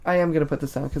I am going to put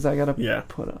this down because I got to Yeah.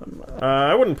 put on my...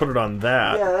 I wouldn't put it on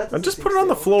that. Yeah, that's I'd just put it on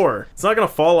the floor. It's not going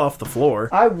to fall off the floor.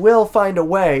 I will find a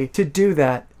way to do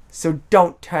that, so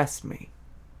don't test me.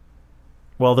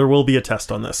 Well, there will be a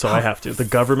test on this, so I have to. The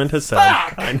government has said...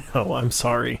 Fuck! I know, I'm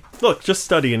sorry. Look, just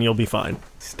study and you'll be fine.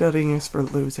 Studying is for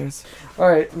losers.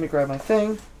 Alright, let me grab my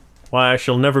thing. Why I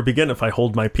shall never begin if I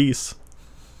hold my peace.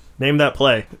 Name that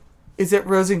play. Is it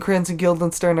Rosencrantz and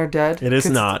Guildenstern are dead? It is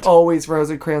 'Cause not. It's always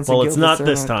Rosencrantz and Guildenstern. Well, it's not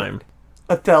this are time.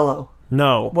 dead. Othello.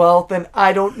 No. Well, then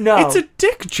I don't know. It's a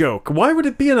dick joke. Why would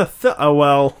it be oh,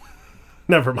 well.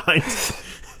 Never mind.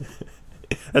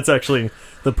 That's actually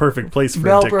the perfect place for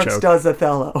Mel a dick Brooks joke. does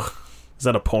Othello. Is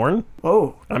that a porn?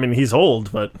 Oh. I mean, he's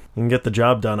old, but he can get the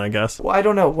job done, I guess. Well, I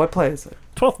don't know. What play is it?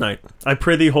 Twelfth Night. I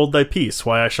prithee hold thy peace.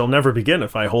 Why I shall never begin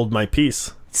if I hold my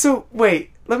peace. So, wait.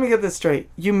 Let me get this straight.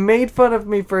 You made fun of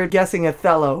me for guessing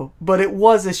Othello, but it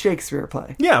was a Shakespeare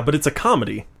play. Yeah, but it's a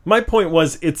comedy. My point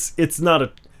was, it's not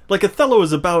a... Like, Othello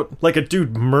is about, like, a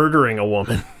dude murdering a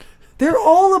woman. They're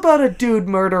all about a dude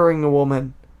murdering a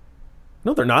woman.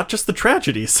 No, they're not. Just the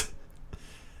tragedies.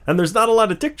 And there's not a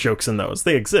lot of dick jokes in those.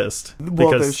 They exist.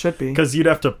 Well, there should be. Because you'd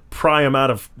have to pry them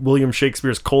out of William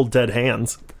Shakespeare's cold, dead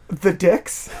hands. The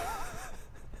dicks?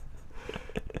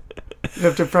 You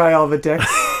have to pry all the dicks?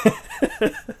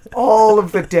 All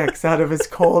of the dicks out of his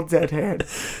cold, dead hands.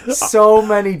 So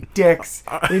many dicks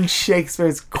in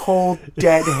Shakespeare's cold,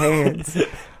 dead hands.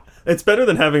 It's better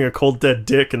than having a cold, dead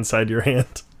dick inside your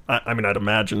hand. I mean, I'd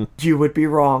imagine. You would be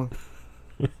wrong.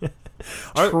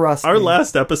 Trust me. Our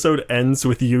last episode ends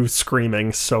with you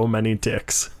screaming so many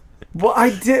dicks. Well, I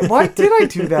did. Why did I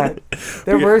do that?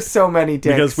 There were so many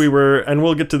dicks. Because we were, and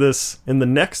we'll get to this in the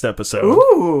next episode.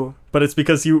 Ooh. But it's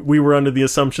because we were under the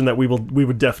assumption that we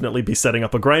would definitely be setting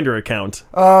up a Grindr account.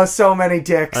 Oh, so many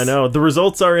dicks. I know. The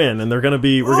results are in, and we're gonna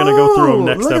go through them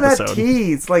next episode. Look at that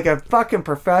tease, like a fucking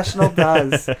professional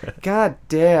does. God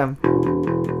damn.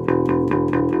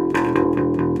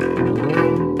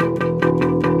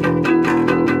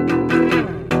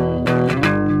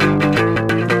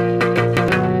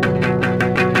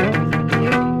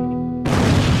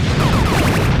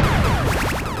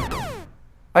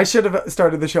 I should have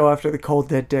started the show after the cold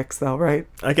dead dicks, though, right?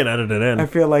 I can edit it in. I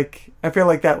feel like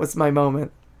that was my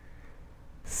moment.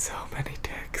 So many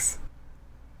dicks.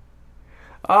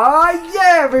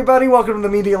 Yeah, everybody! Welcome to the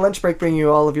Media Lunch Break, bringing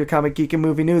you all of your comic, geek, and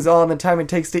movie news, all in the time it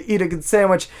takes to eat a good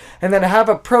sandwich, and then have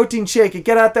a protein shake, and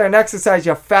get out there and exercise,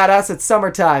 you fat ass. It's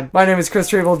summertime. My name is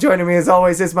Chris Trevel. Joining me, as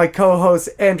always, is my co-host,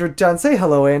 Andrew Dunn. Say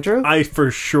hello, Andrew. I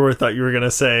for sure thought you were gonna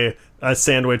say a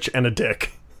sandwich and a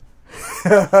dick.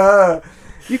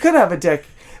 You could have a dick.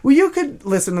 Well, you could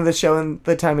listen to the show in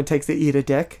the time it takes to eat a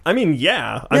dick. I mean,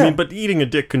 yeah. I mean, but eating a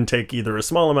dick can take either a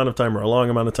small amount of time or a long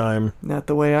amount of time. Not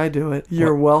the way I do it.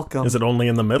 You're welcome. Is it only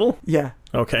in the middle? Yeah.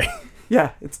 Okay.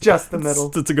 Yeah, it's just the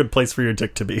middle. It's a good place for your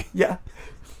dick to be. Yeah.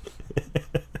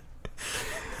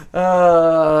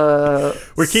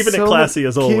 We're keeping it classy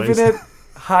as always. Keeping it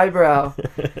highbrow.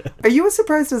 Are you as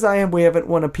surprised as I am we haven't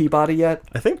won a Peabody yet?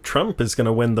 I think Trump is going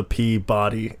to win the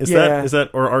Peabody. Is Yeah. that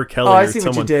or R. Kelly? Oh, I or see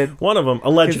someone. what you did. One of them,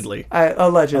 allegedly.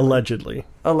 Allegedly.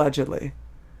 Allegedly.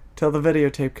 Till the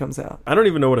videotape comes out. I don't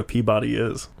even know what a Peabody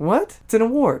is. What? It's an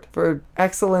award for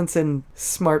excellence in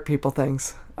smart people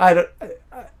things. I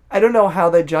don't know how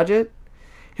they judge it.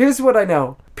 Here's what I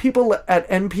know. People at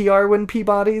NPR win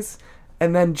Peabodys,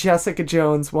 and then Jessica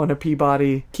Jones won a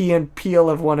Peabody. Key and Peele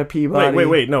have won a Peabody.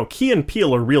 Wait. No, Key and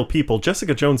Peele are real people.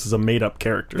 Jessica Jones is a made-up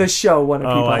character. The show won a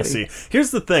Peabody. Oh, I see.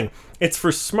 Here's the thing. It's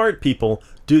for smart people.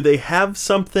 Do they have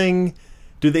something...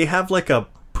 Do they have like a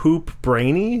poop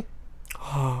brainy?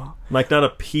 Like not a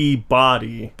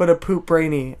Peabody. But a poop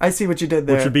brainy. I see what you did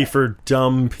there. Which would be for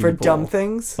dumb people. For dumb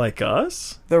things? Like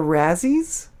us? The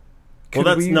Razzies?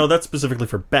 Well, that's specifically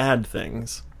for bad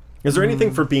things. Is there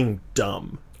anything for being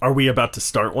dumb? Are we about to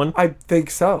start one? I think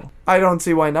so. I don't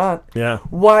see why not. Yeah.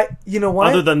 Why? You know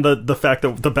why? Other than the fact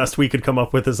that the best we could come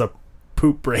up with is a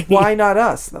poop brain. Why not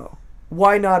us, though?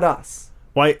 Why not us?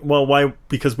 Why? Well, why?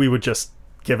 Because we would just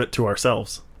give it to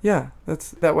ourselves. Yeah,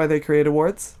 that's why they create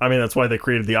awards? I mean, that's why they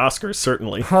created the Oscars,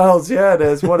 certainly. Hells yeah, it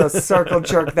is. What a circle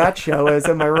jerk that show is.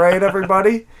 Am I right,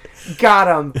 everybody? Got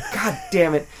him. God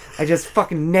damn it. I just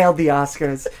fucking nailed the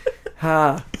Oscars.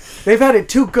 They've had it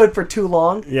too good for too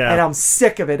long, yeah. And I'm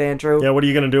sick of it, Andrew. Yeah, what are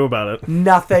you going to do about it?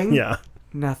 Nothing. Yeah.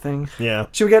 Nothing. Yeah.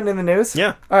 Should we get into the news?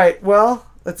 Yeah. All right, well,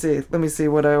 let's see. Let me see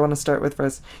what I want to start with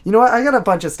first. You know what? I got a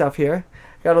bunch of stuff here.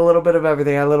 Got a little bit of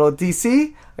everything. I got a little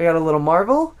DC. I got a little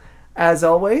Marvel. As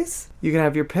always, you can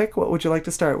have your pick. What would you like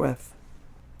to start with?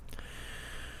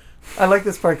 I like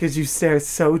this part because you stare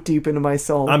so deep into my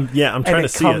soul. I'm trying to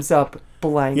see it. And it comes up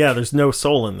blank. Yeah, there's no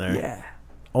soul in there. Yeah.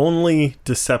 Only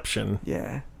deception.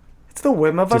 Yeah. It's the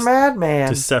whim of a madman.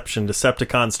 Deception,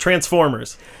 Decepticons,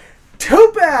 Transformers.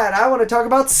 Too bad! I want to talk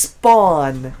about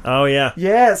Spawn. Oh, yeah.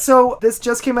 Yeah, so this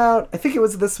just came out, I think it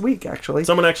was this week, actually.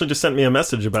 Someone actually just sent me a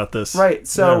message about this. Right,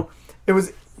 so it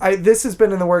was... this has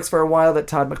been in the works for a while that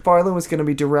Todd McFarlane was going to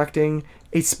be directing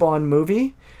a Spawn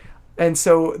movie. And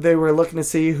so they were looking to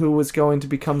see who was going to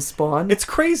become Spawn. It's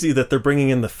crazy that they're bringing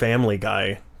in the Family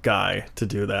Guy to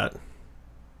do that.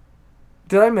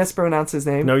 Did I mispronounce his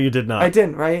name? No, you did not. I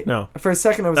didn't, right? No. For a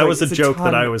second, I was that like... was a joke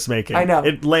that I was making. I know.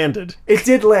 It landed. It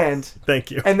did land.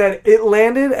 Thank you. And then it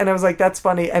landed, and I was like, that's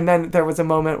funny. And then there was a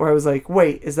moment where I was like,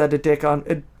 wait, is that a dick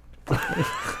on...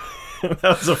 That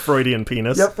was a Freudian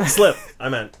penis. Yep. Slip. I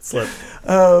meant slip.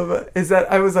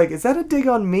 I was like, is that a dig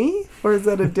on me? Or is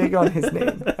that a dig on his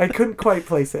name? I couldn't quite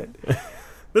place it.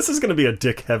 This is going to be a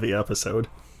dick-heavy episode.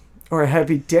 Or a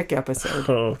heavy dick episode.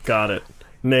 Oh, got it.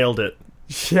 Nailed it.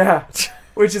 Yeah.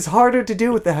 Which is harder to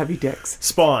do with the heavy dicks.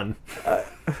 Spawn.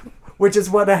 Which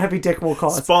is what a heavy dick will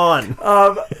cost. Spawn.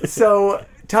 So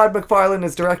Todd McFarlane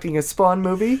is directing a Spawn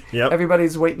movie. Yep.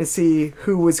 Everybody's waiting to see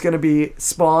who was going to be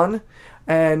Spawn.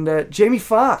 And Jamie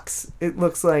Foxx, it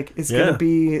looks like, is going to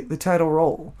be the title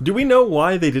role. Do we know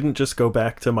why they didn't just go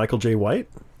back to Michael J. White?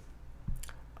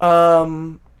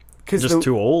 Just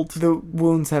too old? The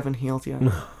wounds haven't healed yet.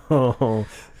 Oh.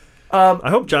 I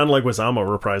hope John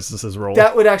Leguizamo reprises his role.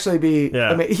 That would actually be...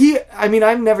 Yeah.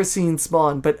 I've never seen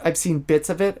Spawn, but I've seen bits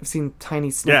of it. I've seen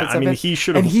tiny snippets of it. He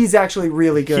should have... And he's actually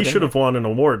really good. He should have won an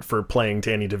award for playing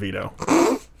Danny DeVito.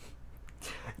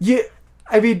 Yeah,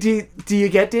 do you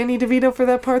get Danny DeVito for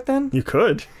that part then? You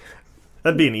could.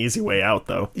 That'd be an easy way out,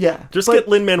 though. Yeah. Just get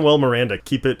Lin-Manuel Miranda.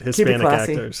 Keep it Hispanic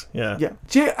classy. actors. Yeah.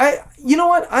 Yeah. You know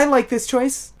what? I like this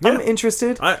choice. Yeah. I'm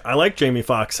interested. I like Jamie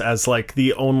Foxx as, like,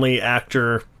 the only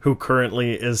actor who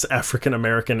currently is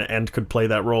African-American and could play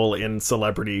that role in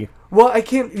celebrity. Well, I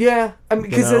can't... Yeah.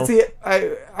 Because that's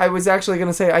I was actually going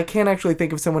to say, I can't actually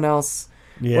think of someone else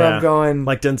where I'm going...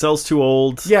 Like, Denzel's too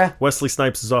old. Yeah. Wesley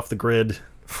Snipes is off the grid.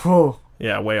 Oh.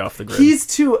 Yeah, way off the grid. He's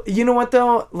too... You know what,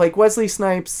 though? Like, Wesley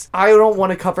Snipes, I don't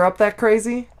want to cover up that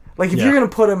crazy. Like, if you're going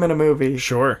to put him in a movie...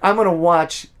 Sure. I'm going to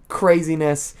watch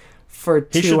craziness for 2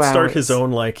 hours. He should start his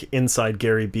own, like, Inside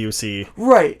Gary Busey.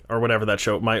 Right. Or whatever that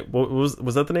show... Was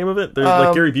that the name of it?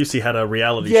 Like, Gary Busey had a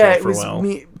reality show for a while.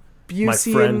 Yeah, it was Busey My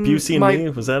Friend Busey and Me?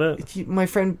 Was that it? My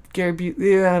Friend Gary Busey...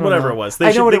 Yeah, I don't Whatever know. it was.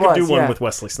 They could do one yeah. with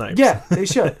Wesley Snipes. Yeah, they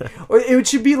should. Or it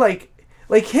should be like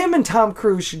him and Tom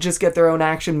Cruise should just get their own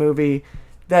action movie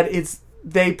that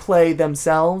they play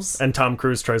themselves. And Tom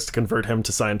Cruise tries to convert him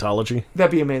to Scientology.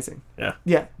 That'd be amazing. Yeah.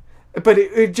 Yeah. But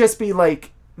it'd just be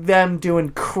like them doing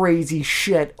crazy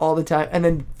shit all the time and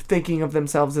then thinking of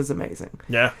themselves as amazing.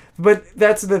 Yeah. But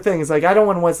that's the thing, is like, I don't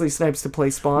want Wesley Snipes to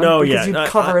play Spawn. No, because you'd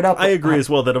cover it up. I agree as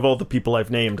well that of all the people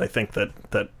I've named, I think that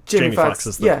Jamie Foxx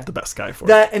is the best guy for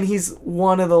that. And he's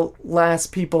one of the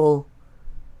last people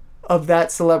of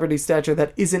that celebrity stature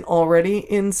that isn't already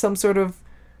in some sort of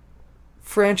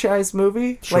franchise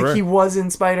movie. Sure. Like, he was in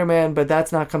Spider-Man, but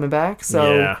that's not coming back.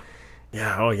 So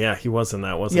yeah. Oh yeah, he was in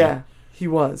that, wasn't he? Yeah, he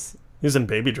was. He was in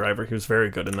Baby Driver. He was very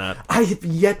good in that. I have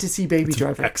yet to see Baby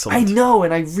Driver. Excellent. I know,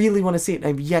 and I really want to see it, and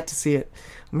I've yet to see it.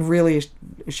 I'm really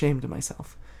ashamed of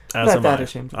myself. As not am that I.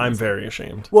 ashamed of I'm myself. very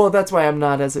ashamed. Well, that's why I'm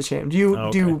not as ashamed. You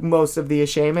do most of the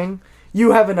ashaming.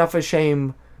 You have enough of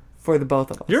shame for the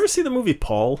both of us. You ever see the movie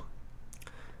Paul?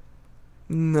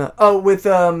 No. Oh, with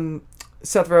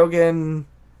Seth Rogen...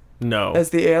 No. As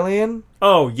the alien?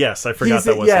 Oh, yes. I forgot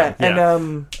that was him. Yeah.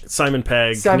 And Simon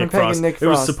Pegg, Simon Nick Pegg Frost. and Nick It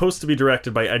was Frost. supposed to be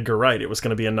directed by Edgar Wright. It was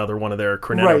going to be another one of their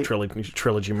Cornetto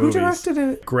trilogy movies. Who directed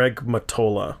it? Greg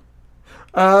Mottola.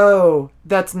 Oh,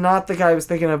 that's not the guy I was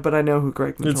thinking of, but I know who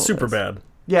Greg Mottola is. It's super bad.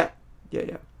 Yeah.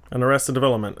 An Arrested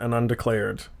Development, an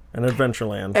Undeclared, an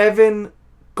Adventureland. Evan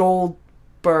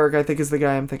Goldberg, I think, is the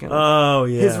guy I'm thinking of. Oh,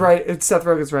 yeah. It's Seth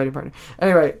Rogen's writing partner.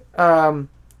 Anyway,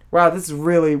 wow, this is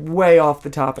really way off the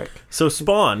topic. So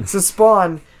Spawn.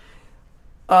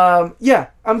 Yeah,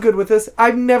 I'm good with this.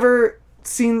 I've never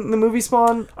seen the movie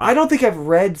Spawn. I don't think I've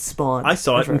read Spawn. I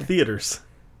saw it in theaters.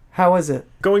 How is it?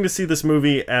 Going to see this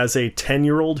movie as a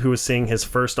 10-year-old who is seeing his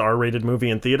first R-rated movie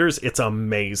in theaters, it's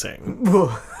amazing.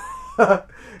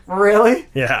 Really?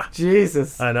 Yeah.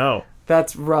 Jesus. I know.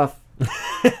 That's rough.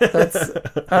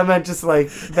 I meant just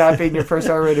like that being your first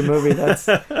R-rated movie. That's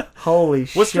holy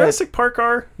shit. Was Jurassic Park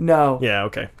R? No. Yeah,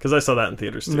 okay. Because I saw that in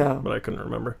theaters too, No. but I couldn't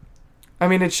remember. I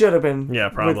mean, it should have been. Yeah,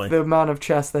 probably. With the amount of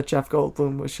chest that Jeff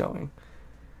Goldblum was showing.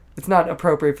 It's not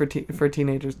appropriate for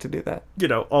teenagers to do that. You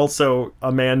know, also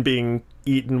a man being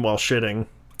eaten while shitting.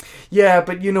 Yeah,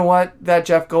 but you know what? That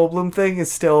Jeff Goldblum thing is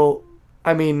still,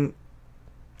 I mean...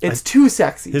 It's too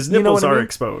sexy. His You know nipples what I are mean?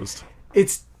 exposed.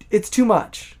 It's too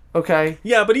much. Okay.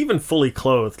 Yeah, but even fully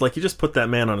clothed, like you just put that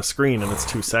man on a screen and it's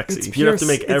too sexy. It's You'd have to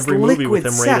make it's every movie with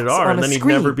liquid him rated sex R, on and a then he'd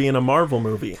screen. never be in a Marvel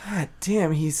movie. God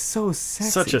damn, he's so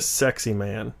sexy. Such a sexy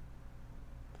man.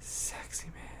 sexy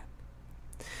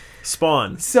man.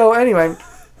 Spawn. So anyway,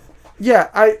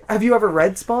 yeah, have you ever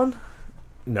read Spawn?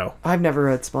 No. I've never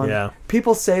read Spawn. Yeah.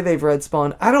 People say they've read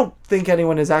Spawn. I don't think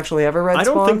anyone has actually ever read Spawn. I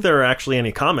don't think there are actually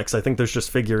any comics. I think there's just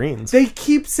figurines. They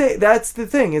keep saying, that's the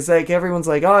thing, is like everyone's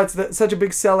like, oh, it's such a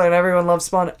big seller and everyone loves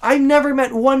Spawn. I never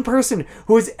met one person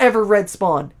who has ever read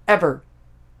Spawn. Ever.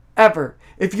 Ever.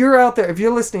 If you're out there, if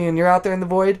you're listening and you're out there in the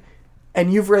void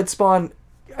and you've read Spawn,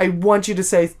 I want you to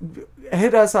say,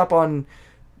 hit us up on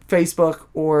Facebook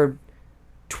or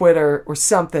Twitter or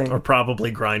something. Or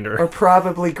probably Grindr. Or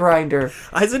probably Grindr.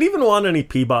 Has it even won any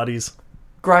Peabodys?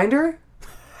 Grindr?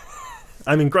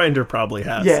 I mean, Grindr probably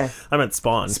has. Yeah. I meant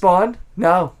Spawn. Spawn?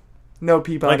 No. No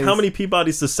Peabodys. Like, how many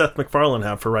Peabodys does Seth MacFarlane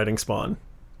have for writing Spawn?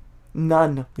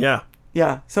 None. Yeah.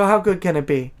 Yeah. So how good can it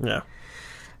be? Yeah.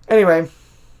 Anyway.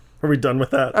 Are we done with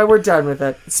that? We're done with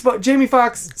it. Jamie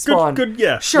Foxx, Spawn. Good,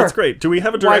 yeah. Sure. That's great. Do we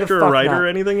have a Why the director or fuck writer not? or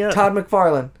anything yet? Todd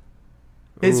McFarlane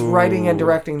is writing and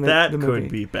directing the movie. That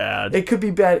could be bad. It could be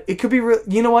bad. It could be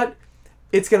you know what?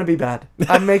 It's going to be bad.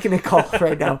 I'm making a call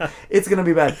right now. It's going to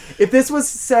be bad. If this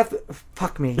was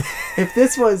fuck me. If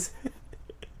this was,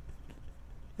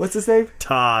 what's his name?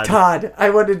 Todd. I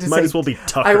wanted to say. Might as well be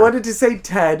Tucker. I wanted to say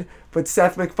Ted, but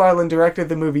Seth MacFarlane directed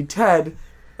the movie Ted.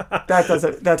 That's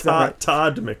not right.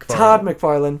 Todd McFarlane. Todd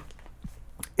McFarlane.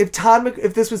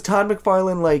 If this was Todd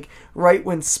McFarlane, like right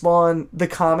when Spawn the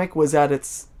comic was at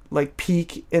its like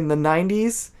peak in the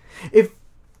 90s, if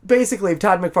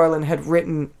Todd McFarlane had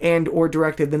written and or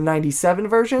directed the 97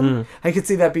 version, I could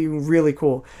see that being really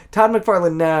cool. Todd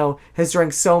McFarlane now has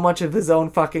drank so much of his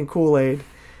own fucking Kool-Aid.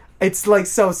 It's like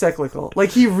so cyclical.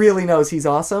 Like he really knows he's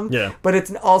awesome. Yeah. But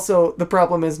it's also, the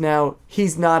problem is now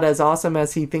he's not as awesome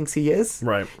as he thinks he is.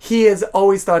 Right. He has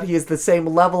always thought he is the same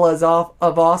level of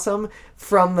awesome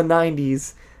from the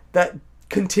 90s that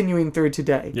continuing through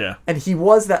today. Yeah. And he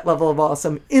was that level of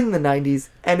awesome in the 90s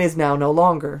and is now no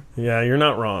longer. Yeah, you're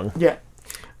not wrong. Yeah.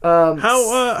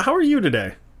 How are you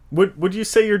today? Would you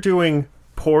say you're doing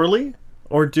poorly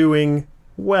or doing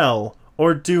well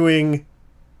or doing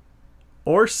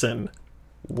Orson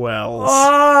Welles?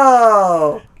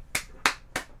 Oh!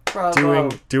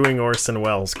 Bravo. Doing Orson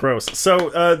Welles. Gross.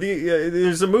 So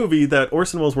there's a movie that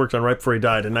Orson Welles worked on right before he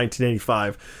died in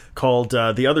 1985 called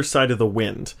The Other Side of the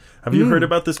Wind. Have you heard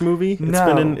about this movie?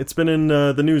 No. It's been in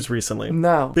the news recently.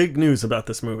 No. Big news about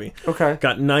this movie. Okay.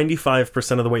 Got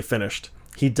 95% of the way finished.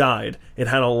 He died. It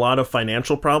had a lot of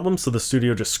financial problems, so the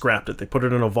studio just scrapped it. They put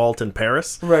it in a vault in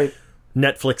Paris. Right.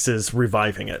 Netflix is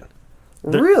reviving it.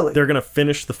 Really? They're going to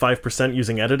finish the 5%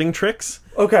 using editing tricks.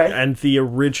 Okay. And the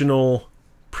original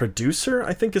producer,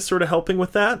 I think, is sort of helping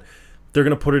with that. They're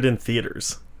going to put it in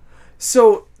theaters.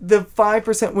 So the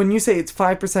 5%, when you say it's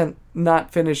 5%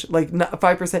 not finished, like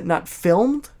 5% not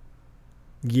filmed?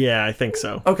 Yeah, I think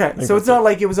so. Okay, so it's not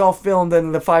like it was all filmed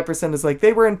and the 5% is like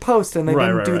they were in post and they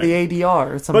didn't do the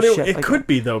ADR or some shit. But it could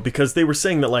be, though, because they were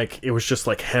saying that like it was just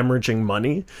like hemorrhaging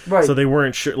money. Right. So they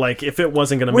weren't sure, like, if it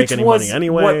wasn't going to make any money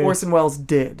anyway. What Orson Welles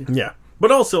did. Yeah.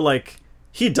 But also, like,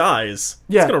 he dies.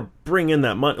 Yeah. It's going to bring in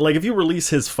that money. Like, if you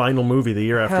release his final movie the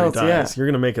year after he dies, you're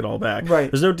going to make it all back.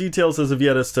 Right. There's no details as of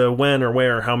yet as to when or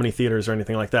where or how many theaters or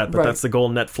anything like that. But Right. that's the goal.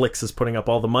 Netflix is putting up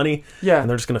all the money. Yeah. And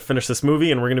they're just going to finish this movie,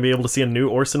 and we're going to be able to see a new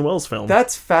Orson Welles film.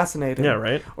 That's fascinating. Yeah,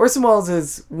 right? Orson Welles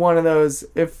is one of those,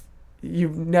 if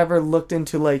you've never looked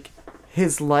into, like,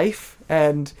 his life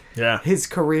and his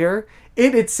career,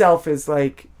 it itself is,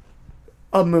 like,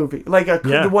 a movie. Like,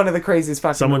 one of the craziest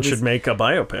fucking Someone movies. should make a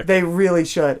biopic. They really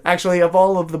should. Actually, of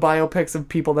all of the biopics of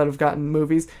people that have gotten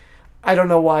movies, I don't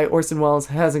know why Orson Welles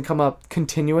hasn't come up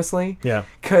continuously. Yeah.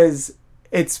 Because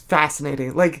it's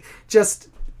fascinating. Like, just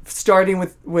starting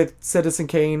with Citizen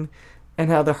Kane and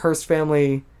how the Hearst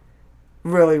family,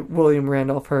 really, William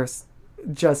Randolph Hearst,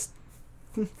 just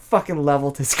fucking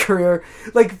leveled his career.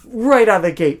 Like, right out of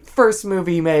the gate. First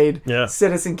movie he made,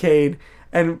 Citizen Kane.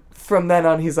 And from then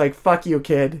on, he's like, fuck you,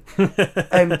 kid.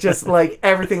 And just, like,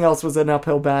 everything else was an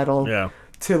uphill battle. Yeah.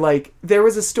 To, like, there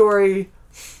was a story...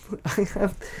 I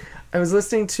was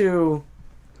listening to...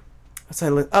 I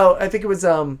think it was...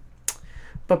 There's a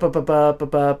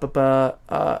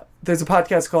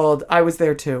podcast called I Was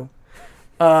There Too.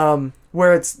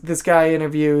 Where it's this guy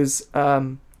interviews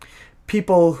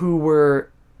people who were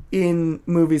in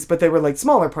movies, but they were like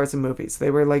smaller parts of movies. They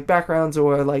were like backgrounds,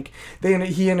 or like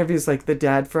he interviews like the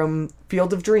dad from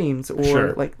Field of Dreams,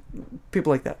 or like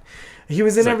people like that. He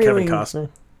was interviewing. Kevin Costner?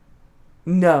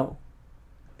 No.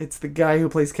 It's the guy who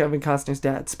plays Kevin Costner's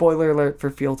dad. Spoiler alert for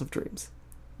Field of Dreams.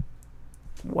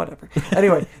 Whatever.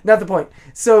 Anyway, not the point.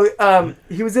 So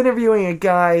he was interviewing a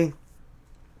guy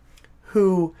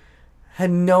who had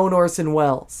known Orson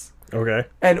Welles. Okay.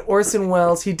 And Orson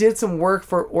Welles, he did some work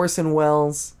for Orson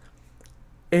Welles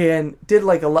and did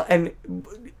like a lot. And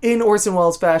in Orson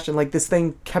Welles fashion, like this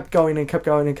thing kept going and kept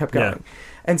going and kept going. Yeah.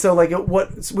 And so like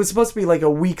what was supposed to be like a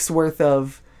week's worth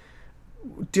of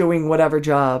doing whatever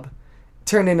job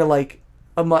turned into like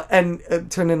a month, and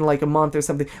turned into like a month or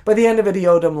something. By the end of it, he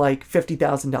owed him like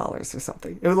 $50,000 or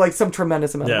something. It was like some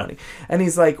tremendous amount of money. And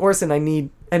he's like, Orson,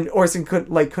 and Orson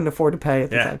couldn't afford to pay at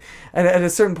the time. And at a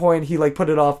certain point, he like put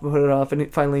it off,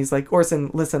 and finally he's like,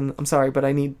 Orson, listen, I'm sorry, but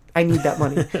I need that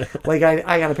money. Like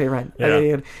I gotta pay rent.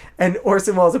 Yeah. And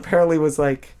Orson Welles apparently was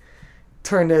like,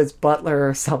 turned to his butler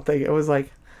or something. It was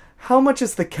like, how much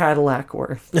is the Cadillac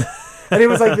worth? And it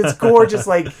was like this gorgeous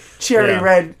like cherry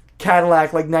red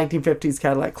Cadillac, like 1950s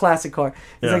Cadillac, classic car.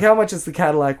 He's like, how much is the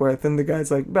Cadillac worth? And the guy's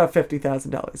like, about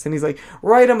 $50,000. And he's like,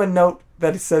 write him a note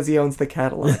that says he owns the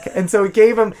Cadillac. And so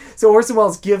Orson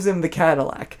Welles gives him the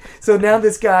Cadillac. So now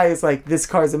this guy is like, this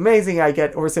car's amazing. I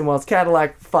get Orson Welles'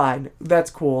 Cadillac. Fine. That's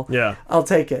cool. Yeah. I'll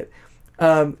take it.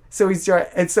 So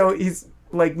he's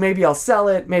like, maybe I'll sell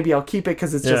it. Maybe I'll keep it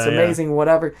because it's just amazing,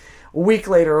 whatever. A week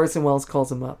later, Orson Welles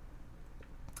calls him up.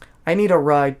 I need a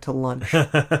ride to lunch.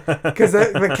 Because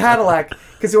the Cadillac,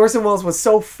 because Orson Welles was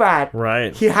so fat,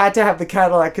 right? He had to have the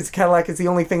Cadillac because Cadillac is the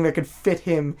only thing that could fit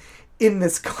him in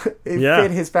this car, fit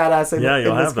his fat ass in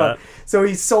this car. So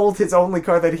he sold his only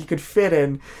car that he could fit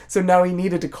in. So now he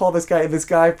needed to call this guy, and this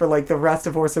guy for like the rest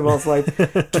of Orson Welles'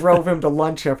 life drove him to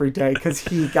lunch every day because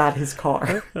he got his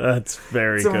car. That's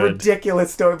very good. It's a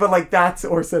ridiculous story, but like that's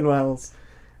Orson Welles.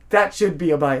 That should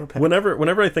be a biopic.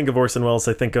 Whenever I think of Orson Welles,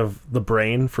 I think of the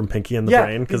Brain from Pinky and the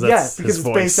Brain, because that's his voice.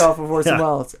 It's based off of Orson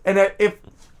Welles. And if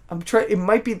I'm trying, it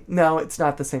might be. No, it's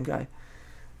not the same guy.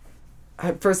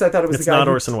 At first, I thought it was the guy. It's not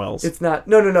Orson Welles. It's not.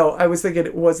 No. I was thinking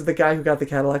it was the guy who got the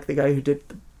Cadillac, the guy who did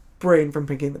the Brain from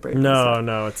Pinky and the Brain.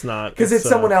 No, it's not. Because it's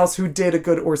someone else who did a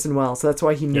good Orson Welles, so that's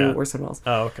why he knew Orson Welles.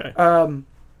 Oh, okay.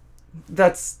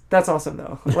 That's awesome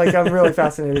though. Like I'm really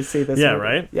fascinated to see this. Yeah, movie.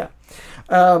 right.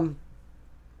 Yeah.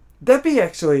 That'd be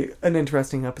actually an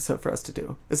interesting episode for us to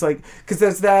do. It's like, because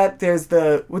there's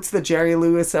the, what's the Jerry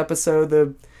Lewis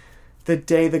episode, the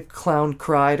day the clown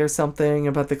cried or something,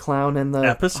 about the clown and the...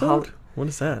 Episode? What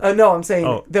is that? No, I'm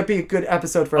saying that'd be a good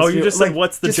episode for us to do. You just said,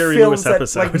 what's the just Jerry films Lewis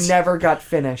episode? That, like, never got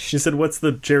finished. You said, what's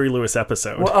the Jerry Lewis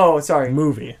episode? Well, sorry.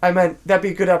 Movie. I meant, that'd be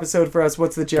a good episode for us,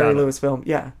 what's the Jerry Lewis film?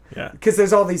 Yeah. Yeah. Because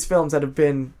there's all these films that have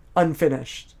been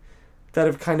unfinished, that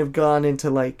have kind of gone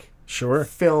into, like... Sure.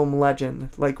 Film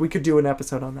legend. Like, we could do an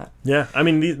episode on that. Yeah. I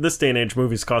mean, this day and age,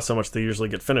 movies cost so much they usually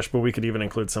get finished, but we could even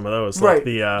include some of those. Right. Like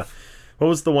the, what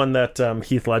was the one that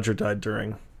Heath Ledger died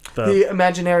during? The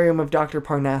Imaginarium of Dr.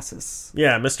 Parnassus.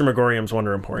 Yeah, Mr. Megorium's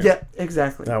Wonder Emporium. Yeah,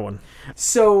 exactly. That one.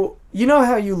 So, you know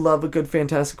how you love a good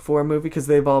Fantastic Four movie because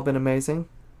they've all been amazing?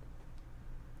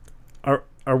 Are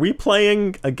we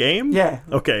playing a game? Yeah.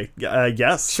 Okay.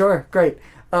 Yes. Sure. Great.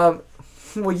 Well,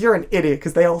 you're an idiot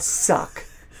because they all suck.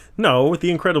 No, The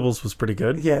Incredibles was pretty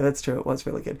good. Yeah, that's true. It was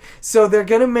really good. So they're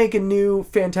going to make a new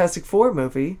Fantastic Four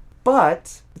movie,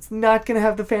 but it's not going to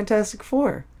have the Fantastic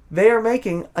Four. They are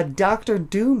making a Doctor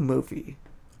Doom movie.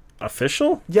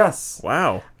 Official? Yes.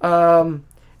 Wow.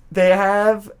 They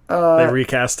have... they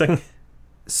recasting?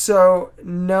 So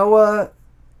Noah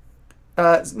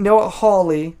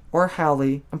Hawley, or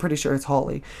Hawley, I'm pretty sure it's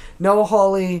Hawley. Noah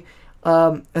Hawley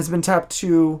has been tapped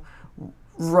to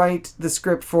write the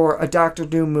script for a Doctor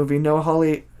Doom movie. Noah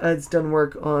Hawley has done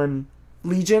work on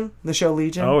Legion, the show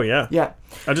Legion. Oh, yeah. Yeah.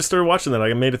 I just started watching that.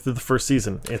 I made it through the first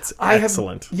season. It's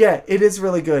excellent. Yeah, it is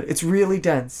really good. It's really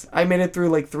dense. I made it through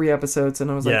like 3 episodes,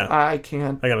 and I was like, I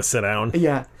can't. I gotta sit down.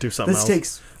 Yeah. Do something else. This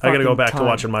takes I gotta go back time. to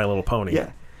watching My Little Pony.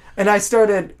 Yeah. And I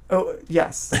started... Oh,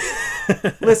 yes.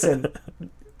 Listen,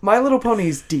 My Little Pony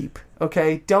is deep,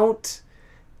 okay? Don't...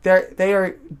 They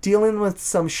are dealing with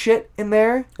some shit in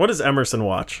there. What does Emerson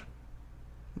watch?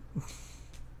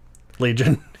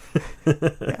 Legion.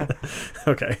 Yeah.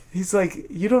 Okay. He's like,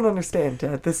 you don't understand,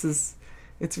 Dad. It's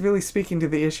really speaking to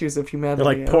the issues of humanity.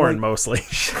 They're like porn, mostly.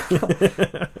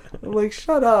 I'm like,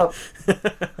 shut up.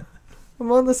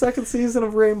 I'm on the 2nd season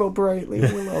of Rainbow Bright.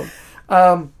 Leave me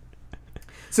alone.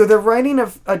 So they're writing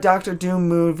a Doctor Doom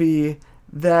movie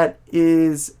that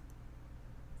is...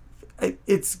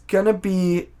 It's gonna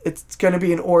be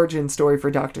an origin story for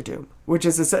Doctor Doom, which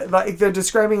is like they're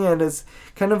describing it as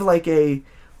kind of like a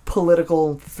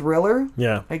political thriller.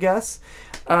 Yeah, I guess.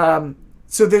 So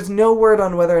there's no word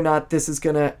on whether or not this is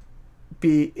gonna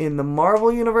be in the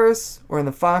Marvel universe or in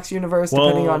the Fox universe,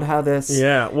 depending on how this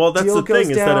well, that's deal the thing, goes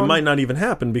is that it down. might not even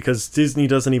happen because Disney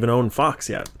doesn't even own Fox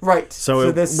yet. Right.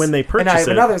 So when they purchase it... And I have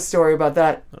another story about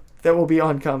that will be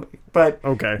oncoming. But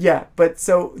okay. Yeah, but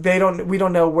so we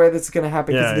don't know where this is going to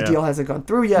happen because the deal hasn't gone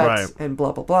through yet, and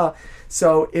blah blah blah.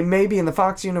 So it may be in the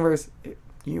Fox universe,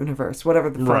 whatever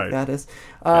the fuck that is,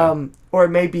 or it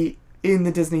may be in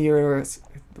the Disney universe,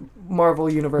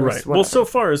 Marvel universe. Right. Whatever. Well, so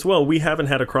far as well, we haven't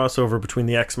had a crossover between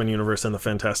the X-Men universe and the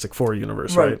Fantastic Four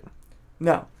universe, right?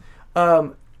 No.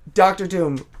 Doctor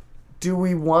Doom. Do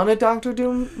we want a Doctor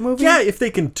Doom movie? Yeah, if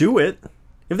they can do it.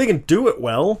 If they can do it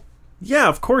well. Yeah,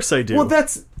 of course I do. Well,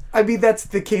 that's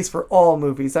the case for all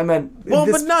movies. I meant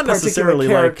this but not necessarily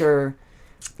character.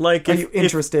 Like are you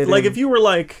interested? If you were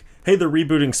like, hey, they're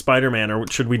rebooting Spider-Man, or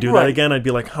should we do that again? I'd be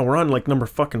like, oh, we're on like number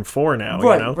fucking 4 now.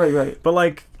 Right, you know? right. But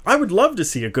like, I would love to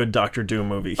see a good Doctor Doom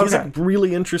movie. He's a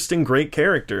really interesting, great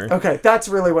character. Okay, that's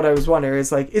really what I was wondering.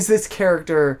 Is like, is this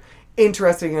character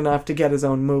interesting enough to get his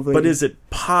own movie? But is it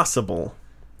possible?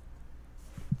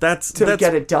 That's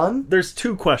get it done? There's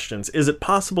 2 questions. Is it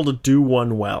possible to do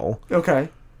one well? Okay.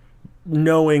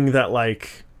 Knowing that,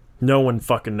 like, no one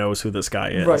fucking knows who this guy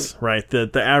is, right? The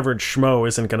average schmo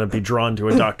isn't going to be drawn to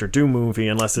a Doctor Doom movie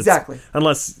unless it's...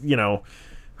 Unless, you know,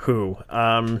 who?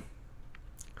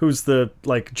 Who's the,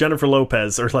 like, Jennifer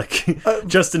Lopez or, like,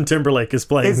 Justin Timberlake is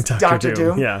playing Doctor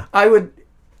Doom. Yeah.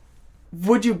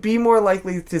 Would you be more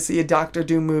likely to see a Doctor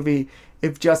Doom movie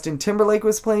if Justin Timberlake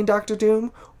was playing Doctor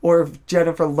Doom or if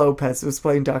Jennifer Lopez was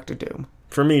playing Doctor Doom?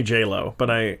 For me, J-Lo, but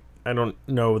I don't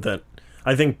know that...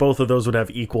 I think both of those would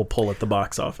have equal pull at the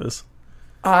box office.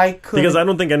 Because I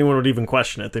don't think anyone would even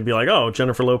question it. They'd be like, oh,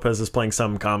 Jennifer Lopez is playing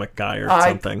some comic guy or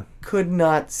something. I could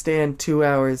not stand 2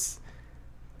 hours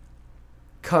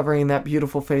covering that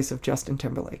beautiful face of Justin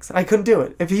Timberlake's. I couldn't do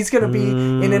it. If he's going to be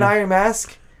in an iron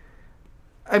mask...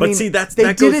 they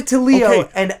did it to Leo,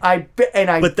 and I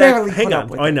barely put up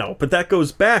with it. I know, but that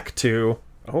goes back to...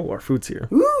 Oh, our food's here.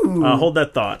 Ooh. Hold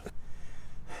that thought.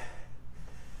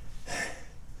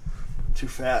 Too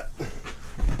fat,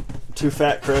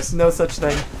 Chris. No such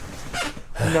thing.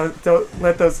 No, don't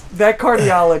let those... That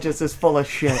cardiologist is full of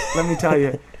shit, let me tell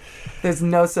you. There's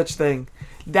no such thing.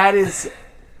 That is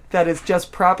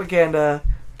just propaganda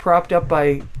propped up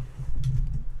by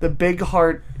the big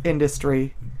heart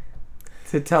industry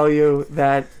to tell you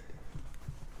that...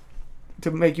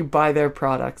 to make you buy their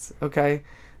products, okay?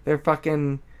 They're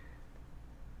fucking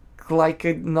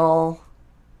glycanol...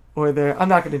 Or I'm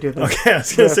not going to do this. Okay, I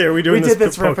was going to say, are we doing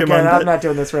this riff Pokemon again. I'm not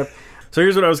doing this riff. So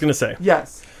here's what I was going to say.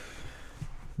 Yes.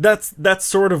 That's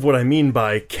sort of what I mean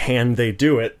by can they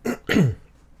do it?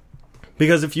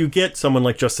 Because if you get someone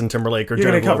like Justin Timberlake or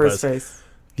Jennifer Lopez... You're going to cover his face.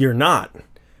 You're not.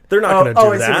 They're not going to do that.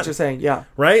 Oh, I see what you're saying, yeah.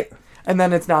 Right? And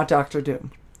then it's not Doctor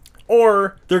Doom.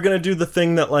 Or they're going to do the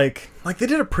thing that, like they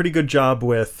did a pretty good job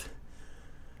with...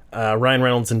 Ryan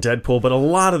Reynolds and Deadpool, but a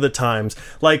lot of the times,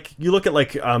 like, you look at,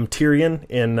 like, Tyrion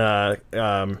in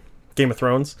Game of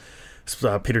Thrones,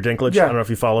 Peter Dinklage, I don't know if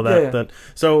you follow that. Yeah.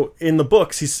 So, in the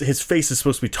books, his face is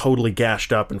supposed to be totally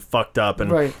gashed up and fucked up,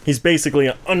 and he's basically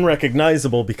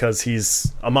unrecognizable because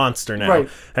he's a monster now. Right.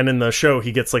 And in the show,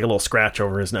 he gets, like, a little scratch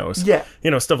over his nose. Yeah.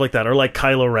 You know, stuff like that. Or, like,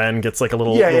 Kylo Ren gets, like, a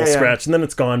little scratch, and then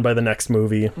it's gone by the next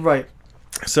movie. Right.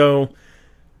 So,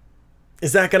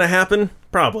 is that going to happen?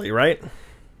 Probably, right?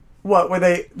 What, where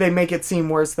they make it seem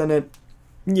worse than it...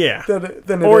 Yeah. Than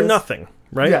it or is? Nothing,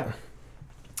 right? Yeah.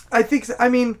 I think... I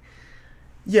mean...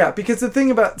 Yeah, because the thing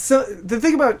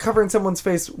about covering someone's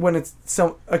face when it's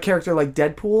a character like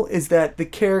Deadpool is that the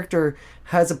character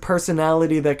has a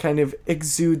personality that kind of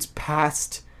exudes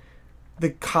past the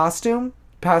costume,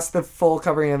 past the full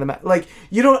covering of the mask. Like,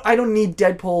 I don't need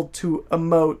Deadpool to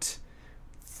emote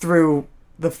through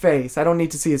the face. I don't need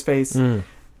to see his face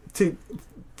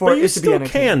but you still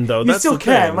can, though. You still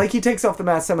can. Like, he takes off the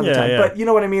mask some of the time. Yeah. But you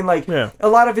know what I mean? Like, a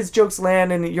lot of his jokes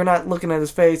land and you're not looking at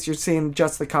his face. You're seeing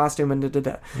just the costume and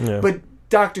da-da-da. Yeah. But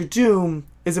Doctor Doom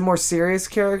is a more serious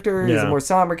character. He's a more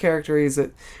somber character. He's a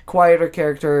quieter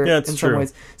character in some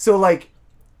ways. So, like,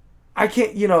 I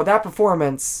can't... that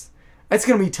performance, it's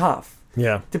going to be tough.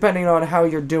 Yeah. Depending on how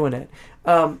you're doing it.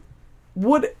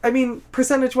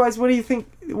 Percentage-wise, what do you think...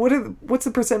 What's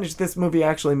the percentage this movie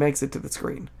actually makes it to the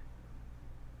screen?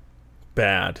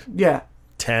 Bad. Yeah.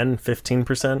 10,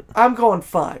 15%? I'm going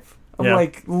 5. I'm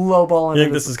like lowballing. You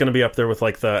think this is going to be up there with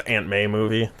like the Aunt May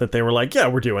movie that they were like, yeah,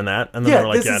 we're doing that, and then they were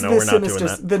like, yeah, no, we're not doing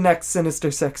that. The next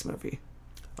Sinister Six movie.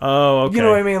 Oh, okay. You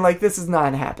know what I mean? Like, this is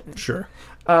not happening. Sure.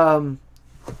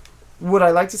 Would I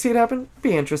like to see it happen?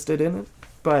 Be interested in it,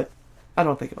 but I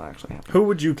don't think it'll actually happen. Who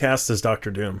would you cast as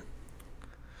Doctor Doom?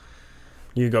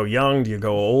 You go young? Do you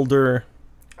go older?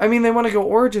 I mean, they want to go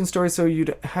origin story, so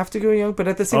you'd have to go young, but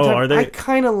at the same time, are they? I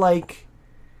kind of like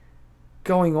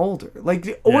going older. Like,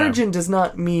 the origin does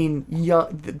not mean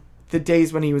young, the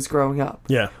days when he was growing up.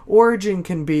 Yeah. Origin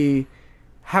can be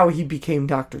how he became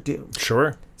Doctor Doom.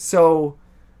 Sure. So,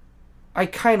 I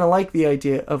kind of like the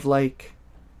idea of, like...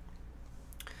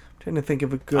 I'm trying to think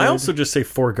of a good... I also just say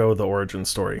forego the origin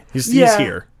story. He's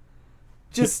here.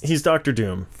 He's Doctor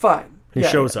Doom. Fine. He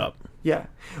shows up. Yeah.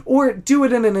 Or do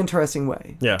it in an interesting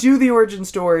way. Yeah. Do the origin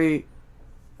story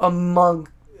among...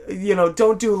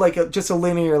 don't do, like, just a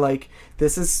linear, like,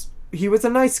 he was a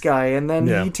nice guy, and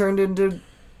then he turned into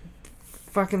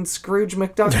fucking Scrooge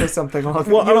McDuck or something.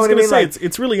 Well, I was going to say,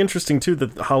 it's really interesting, too,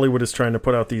 that Hollywood is trying to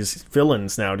put out these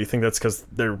villains now. Do you think that's because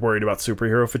they're worried about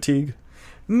superhero fatigue?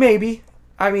 Maybe.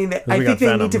 I mean, I think they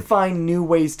Venom. need to find new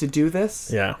ways to do this.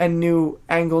 Yeah. And new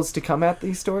angles to come at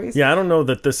these stories. Yeah, I don't know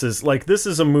that this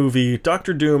is a movie.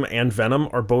 Doctor Doom and Venom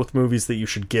are both movies that you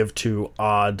should give to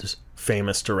odd,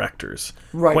 famous directors.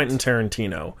 Right. Quentin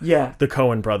Tarantino. Yeah. The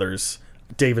Coen brothers.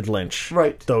 David Lynch.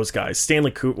 Right. Those guys.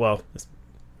 Stanley Kubrick. Well,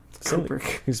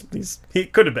 Kubrick. He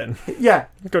could have been. Yeah.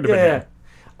 Could have been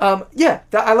him.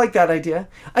 I like that idea.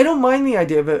 I don't mind the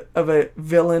idea of a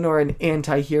villain or an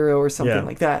anti-hero or something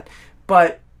like that.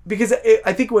 But because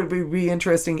I think it would be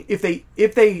interesting if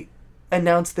they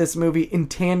announced this movie in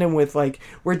tandem with, like,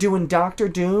 we're doing Doctor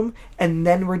Doom and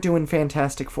then we're doing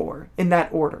Fantastic Four in that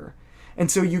order.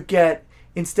 And so you get,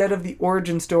 instead of the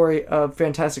origin story of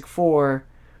Fantastic Four,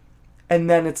 and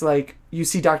then it's like you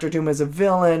see Doctor Doom as a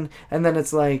villain, and then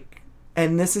it's like,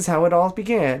 and this is how it all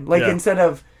began. Like, instead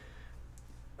of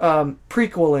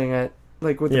prequeling it,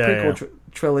 like with the prequel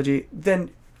trilogy, then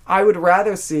I would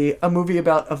rather see a movie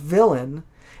about a villain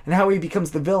and how he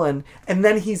becomes the villain, and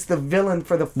then he's the villain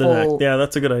for the full... Yeah,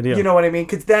 that's a good idea. You know what I mean?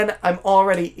 Because then I'm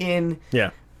already in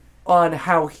on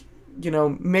how,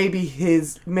 maybe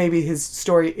his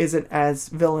story isn't as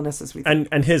villainous as we think.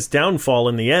 And his downfall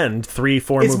in the end, 3-4 movies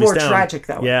down... It's more tragic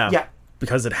that way. Yeah.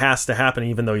 Because it has to happen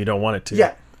even though you don't want it to.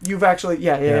 Yeah. You've actually...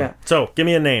 Yeah. So, give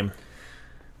me a name.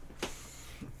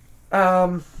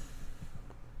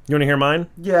 You want to hear mine?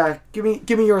 Yeah, give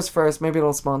me yours first. Maybe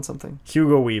it'll spawn something.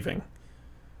 Hugo Weaving.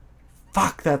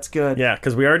 Fuck, that's good. Yeah,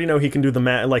 because we already know he can do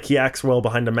he acts well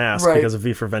behind a mask because of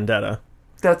V for Vendetta.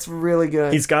 That's really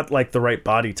good. He's got, like, the right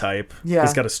body type. Yeah.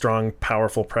 He's got a strong,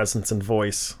 powerful presence and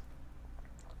voice.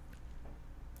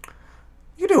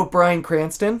 You do it, Bryan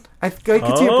Cranston. I could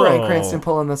see Bryan Cranston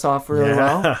pulling this off really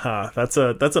well. That's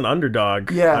an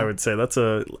underdog. Yeah. I would say that's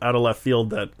a out of left field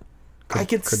that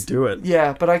could do it.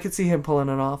 Yeah, but I could see him pulling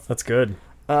it off. That's good.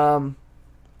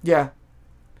 Yeah.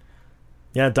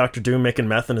 Yeah, Dr. Doom making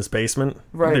meth in his basement.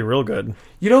 Right. That'd be real good.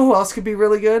 You know who else could be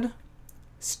really good?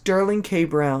 Sterling K.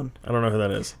 Brown. I don't know who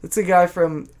that is. It's a guy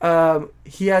from...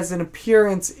 he has an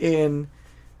appearance in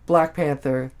Black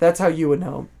Panther. That's how you would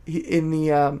know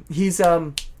him. He's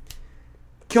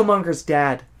Killmonger's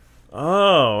dad.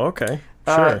 Oh, okay.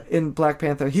 Sure. In Black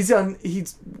Panther. He's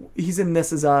in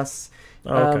This Is Us.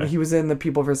 Okay. He was in The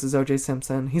People vs. O.J.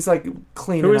 Simpson. He's like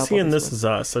cleaning up. Who is he in This Is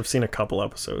Us? I've seen a couple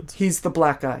episodes. He's the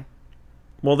black guy.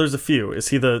 Well, there's a few. Is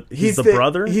he he's the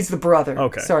brother? He's the brother.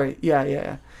 Okay. Sorry.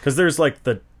 Yeah. Because there's like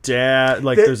the dad,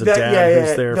 there's a dad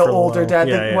who's there the for a older while. dad,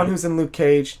 the one who's in Luke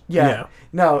Cage. Yeah.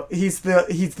 No, he's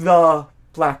the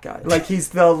black guy. Like, he's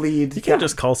the lead. You can't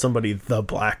just call somebody the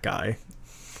black guy.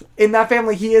 In that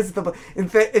family, he is the... In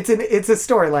fact, it's a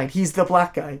storyline. He's the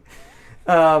black guy.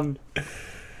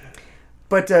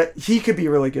 But he could be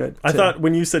really good, too. I thought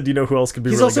when you said, do you know who else could be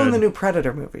really good? He's also in the new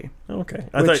Predator movie. Okay.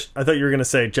 I thought you were going to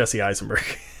say Jesse Eisenberg.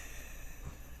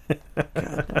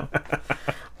 God,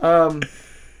 no.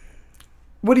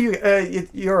 What do you...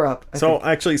 you're up. I think.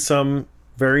 Actually, some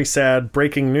very sad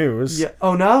breaking news. Yeah.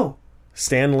 Oh, no.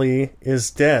 Stan Lee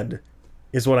is dead,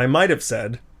 is what I might have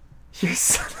said. You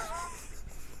son of...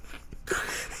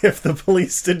 If the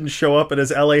police didn't show up at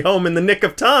his LA home in the nick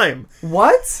of time.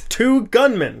 What? 2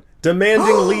 gunmen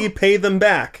demanding Lee pay them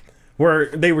back, where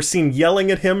they were seen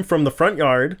yelling at him from the front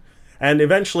yard, and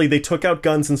eventually they took out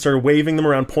guns and started waving them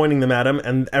around, pointing them at him,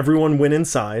 and everyone went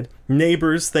inside.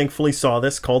 Neighbors thankfully saw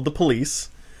this, called the police.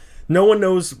 No one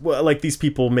knows, like, these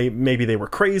people, maybe they were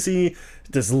crazy.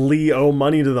 Does Lee owe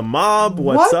money to the mob?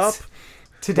 What's up?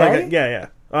 Today? Yeah.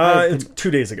 It's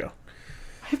 2 days ago.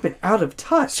 I've been out of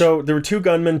touch. So there were 2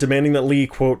 gunmen demanding that Lee,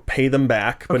 quote, pay them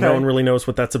back, but no one really knows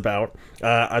what that's about.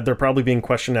 They're probably being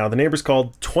questioned now. The neighbors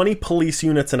called, 20 police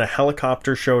units and a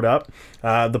helicopter showed up.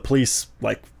 The police,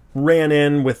 ran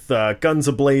in with guns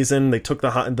ablazing. They took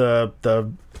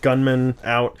the gunmen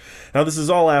out. Now, this is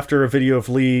all after a video of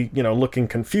Lee, looking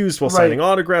confused while signing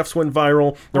autographs went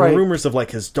viral. There were rumors of,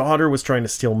 his daughter was trying to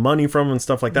steal money from him and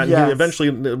stuff like that. Yes. And he eventually,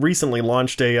 recently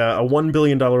launched a $1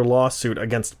 billion lawsuit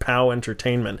against POW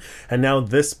Entertainment. And now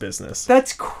this business.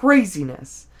 That's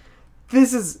craziness.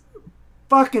 This is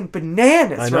fucking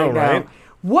bananas right now. Right?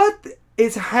 What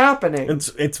is happening?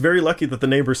 It's very lucky that the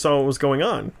neighbors saw what was going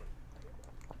on.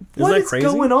 What is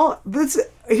going on?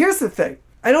 Here's the thing.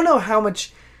 I don't know how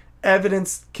much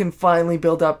evidence can finally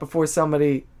build up before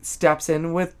somebody steps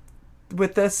in with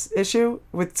this issue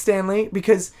with Stan Lee,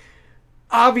 because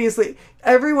obviously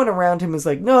everyone around him is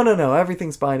like, no,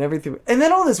 everything's fine, everything. And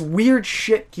then all this weird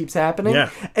shit keeps happening. Yeah.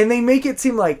 And they make it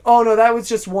seem like, oh no, that was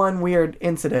just one weird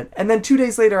incident. And then 2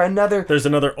 days later, there's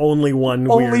another only one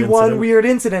weird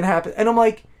incident happened. And I'm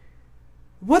like,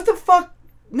 what the fuck?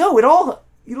 No, it all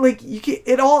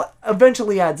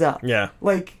eventually adds up. Yeah.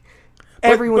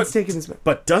 Everyone's taking this.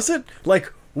 But does it?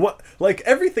 What?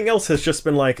 Everything else has just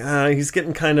been he's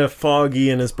getting kind of foggy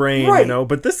in his brain, right.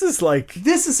 But this is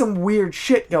this is some weird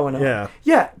shit going on. Yeah.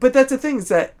 Yeah, but that's the thing, is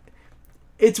that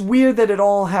it's weird that it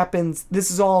all happens. This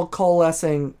is all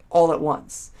coalescing all at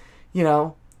once,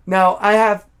 Now, I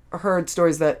have heard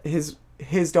stories that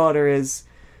his daughter is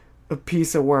a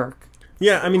piece of work.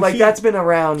 Yeah, I mean, that's been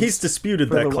around. He's disputed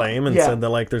that claim and said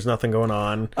that there's nothing going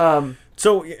on.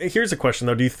 So here's a question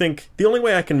though: do you think the only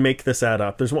way I can make this add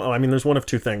up? There's one of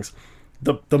two things.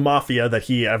 The mafia that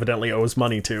he evidently owes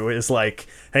money to is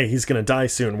hey, he's gonna die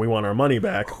soon. We want our money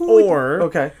back.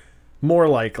 Or more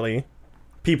likely,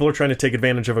 people are trying to take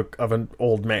advantage of an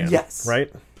old man. Yes,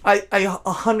 right. I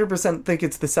 100% think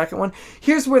it's the second one.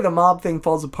 Here's where the mob thing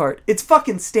falls apart. It's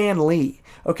fucking Stan Lee,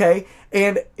 okay?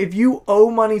 And if you owe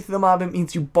money to the mob, it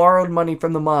means you borrowed money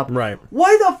from the mob. Right.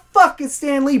 Why the fuck is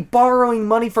Stan Lee borrowing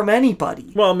money from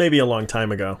anybody? Well, maybe a long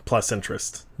time ago, plus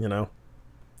interest,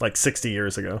 60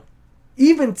 years ago.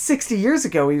 Even 60 years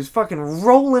ago, he was fucking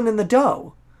rolling in the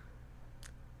dough.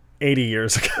 80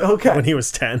 years ago. Okay. When he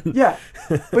was 10. Yeah.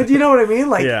 But you know what I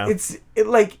mean? Yeah.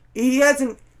 He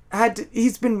hasn't...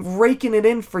 he's been raking it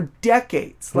in for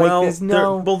decades. There's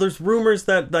rumors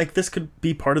that this could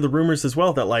be part of the rumors as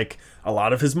well, that a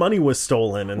lot of his money was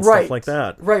stolen and stuff like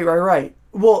that. Right.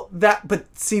 Well, but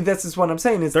see, this is what I'm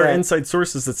saying is there are inside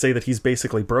sources that say that he's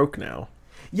basically broke now.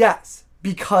 Yes,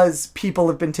 because people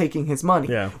have been taking his money.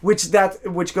 Yeah. Which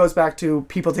goes back to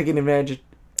people taking advantage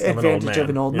of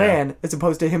an old man, as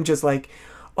opposed to him just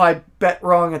I bet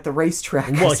wrong at the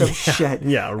racetrack or some shit.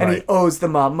 Yeah, right. And he owes the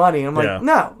mob money. And I'm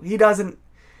no, he doesn't.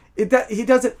 He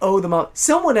doesn't owe the mob.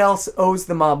 Someone else owes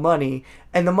the mob money,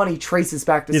 and the money traces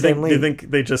back to Stan Lee. You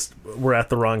think they just were at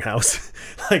the wrong house?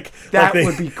 That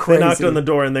would be crazy. They knocked on the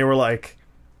door and they were like,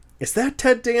 "Is that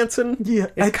Ted Danson?" Yeah,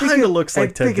 it kind of looks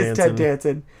like Ted Danson. I think it's Ted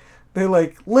Danson. They're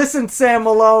like, "Listen, Sam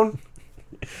Malone.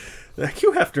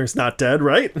 Hugh Hefner's not dead,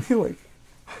 right?"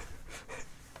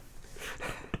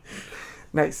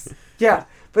 Nice. Yeah,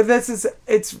 but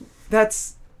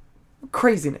that's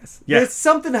craziness. Yeah.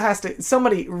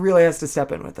 Somebody really has to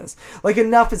step in with this.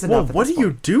 Enough is enough. Well, what do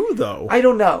you do though? I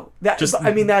don't know.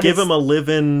 Give him a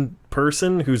live-in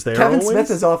person who's there. Kevin Smith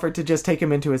has offered to just take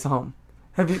him into his home.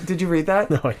 Did you read that?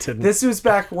 No, I didn't. This was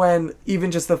back when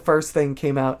even just the first thing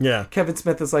came out. Yeah. Kevin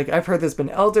Smith is like, I've heard there's been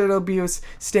elder abuse.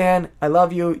 Stan, I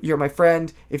love you. You're my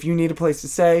friend. If you need a place to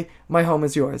stay, my home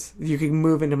is yours. You can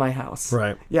move into my house.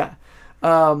 Right. Yeah.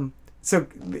 So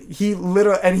he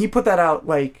he put that out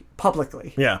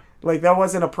publicly. Yeah. That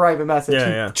wasn't a private message.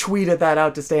 Yeah, he tweeted that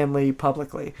out to Stan Lee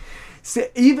publicly. So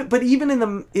even in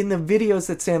the videos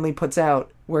that Stan Lee puts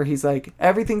out where he's like,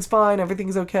 everything's fine,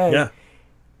 everything's okay. Yeah.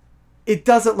 It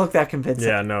doesn't look that convincing.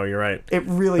 Yeah, no, you're right. It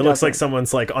really doesn't. It looks like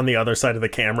someone's on the other side of the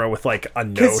camera with a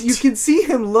note. Because you can see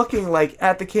him looking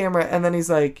at the camera, and then he's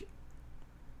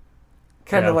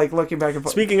kind of looking back and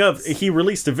forth. Speaking of, he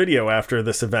released a video after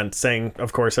this event saying,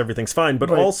 of course, everything's fine, but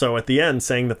also at the end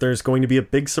saying that there's going to be a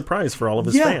big surprise for all of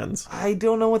his fans. I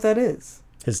don't know what that is.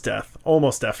 His death.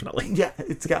 Almost definitely. Yeah,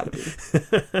 it's got to be.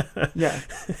 Yeah.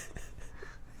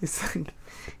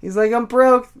 He's like, I'm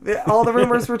broke. All the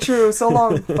rumors were true. So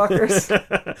long, fuckers.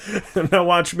 Now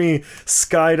watch me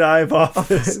skydive off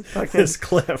this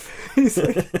cliff.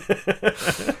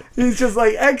 He's just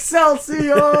like,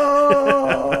 Excelsior!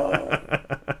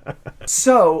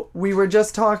 So, we were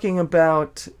just talking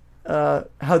about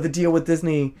how the deal with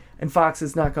Disney and Fox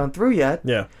has not gone through yet.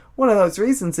 Yeah. One of those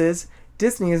reasons is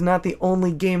Disney is not the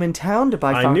only game in town to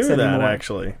buy Fox anymore. I knew that,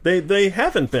 actually. They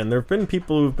haven't been. There have been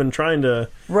people who've been trying to...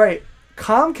 Right.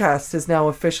 Comcast has now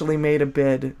officially made a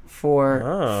bid for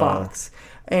Fox.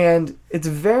 And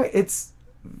it's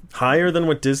higher than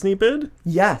what Disney bid?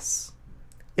 Yes.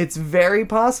 It's very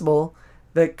possible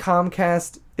that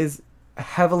Comcast is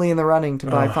heavily in the running to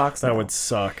buy Fox. That now. would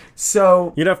suck.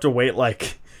 So you'd have to wait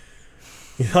like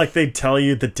they'd tell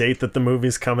you the date that the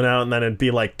movie's coming out, and then it'd be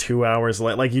like 2 hours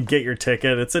late. Like you'd get your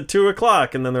ticket, it's at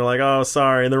 2:00, and then they're like, "Oh,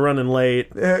 sorry, they're running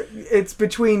late." It's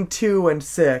between 2 and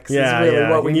 6. Yeah, is really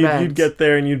what we meant. You'd get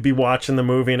there and you'd be watching the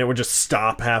movie, and it would just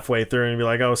stop halfway through, and you'd be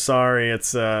like, "Oh, sorry,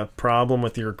 it's a problem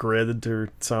with your grid or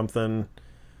something."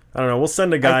 I don't know. We'll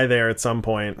send a guy there at some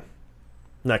point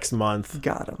next month.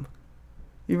 Got him.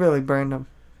 You really burned him.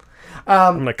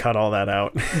 I'm gonna cut all that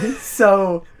out.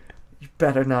 So. You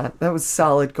better not. That was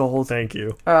solid gold. Thank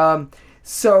you.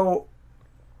 So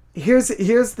here's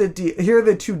the deal. Here are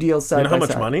the two deals side by side. You know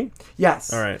how much money?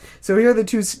 Yes. All right. So here are the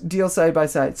two deals side by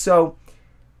side. So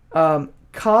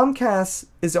Comcast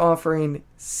is offering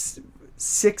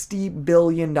 $60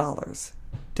 billion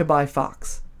to buy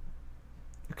Fox.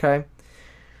 Okay.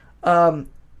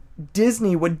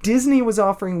 Disney. What Disney was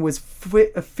offering was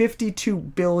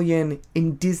 $52 billion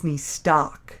in Disney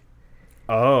stock.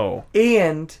 Oh.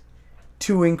 And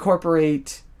to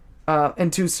incorporate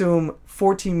and to assume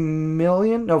 $14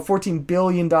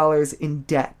 billion in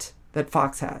debt that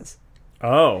Fox has.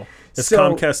 Oh, is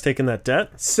Comcast taking that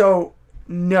debt? So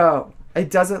no, it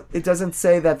doesn't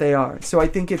say that they are. So I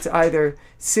think it's either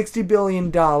 $60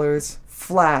 billion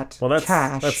flat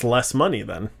cash. That's less money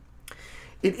then.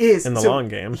 It is in the long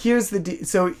game. Here's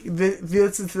this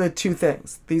is the two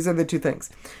things. These are the two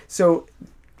things. So.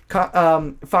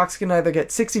 Fox can either get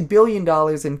 $60 billion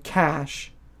in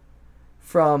cash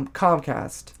from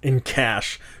Comcast. In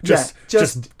cash. Just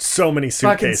so many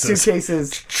suitcases. Fucking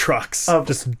suitcases. Trucks.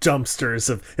 Just dumpsters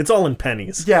of... It's all in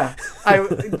pennies. Yeah.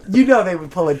 They would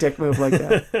pull a dick move like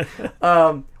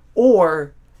that.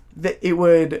 Or it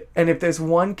would... And if there's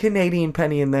one Canadian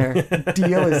penny in there,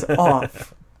 deal is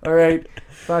off. All right?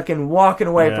 Fucking walking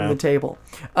away from the table.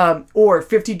 Or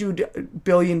 $52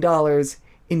 billion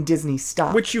in Disney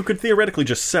stock, which you could theoretically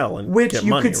just sell and get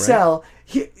money, right? Sell.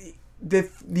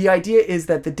 The idea is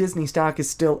that the Disney stock is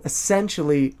still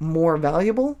essentially more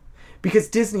valuable because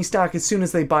Disney stock, as soon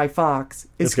as they buy Fox,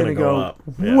 is going to go up.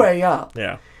 Way up.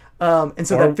 Yeah. And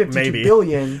so that $52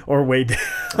 billion or way down.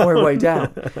 or way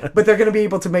down. But they're going to be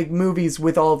able to make movies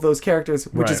with all of those characters,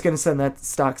 which is going to send that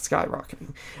stock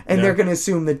skyrocketing. And they're going to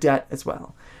assume the debt as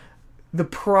well. The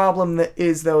problem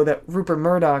is, though, that Rupert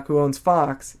Murdoch, who owns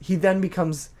Fox, he then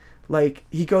becomes,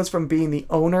 he goes from being the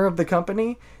owner of the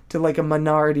company to, a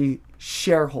minority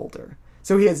shareholder.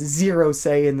 So he has zero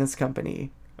say in this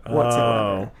company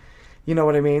whatsoever. Oh. You know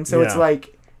what I mean? So it's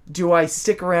do I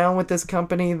stick around with this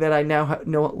company that I now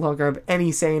no longer have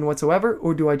any say in whatsoever,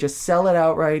 or do I just sell it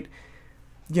outright,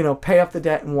 pay off the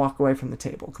debt and walk away from the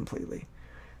table completely?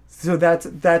 So that's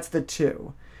the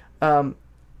two.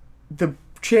 The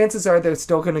chances are they're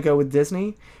still going to go with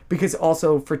Disney because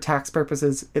also for tax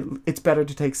purposes, it's better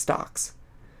to take stocks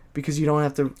because you don't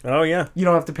have to. Oh yeah. You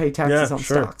don't have to pay taxes on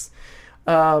stocks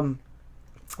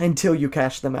until you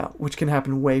cash them out, which can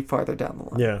happen way farther down the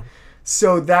line. Yeah.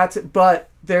 So but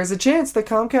there's a chance that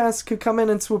Comcast could come in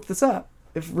and swoop this up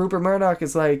if Rupert Murdoch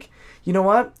is like, you know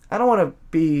what, I don't want to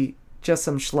be just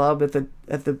some schlub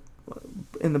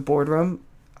in the boardroom.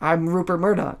 I'm Rupert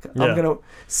Murdoch. Yeah. I'm gonna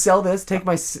sell this, take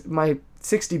my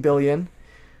 $60 billion.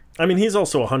 I mean, he's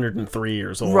also 103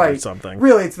 years old or something.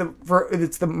 Really, it's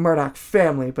the Murdoch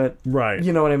family, but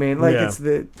you know what I mean.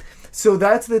 So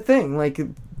that's the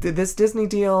thing. This Disney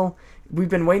deal, we've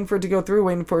been waiting for it to go through,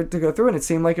 and it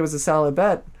seemed like it was a solid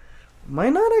bet.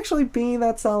 Might not actually be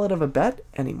that solid of a bet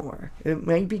anymore. It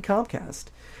may be Comcast,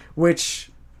 which,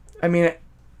 I mean,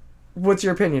 what's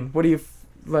your opinion? What do you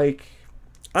like?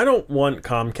 I don't want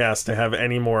Comcast to have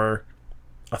any more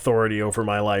authority over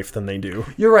my life than they do.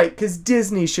 You're right, because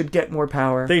Disney should get more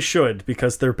power. They should,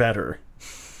 because they're better.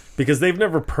 Because they've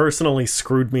never personally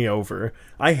screwed me over.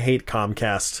 I hate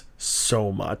Comcast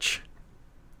so much.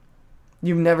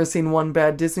 You've never seen one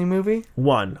bad Disney movie?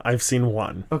 One. I've seen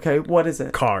one. Okay, what is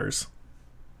it? Cars.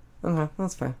 Okay,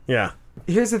 that's fine. Yeah.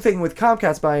 Here's the thing with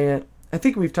Comcast buying it, I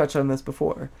think we've touched on this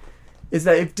before, is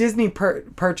that if Disney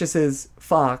purchases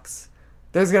Fox,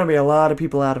 there's going to be a lot of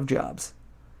people out of jobs.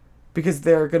 Because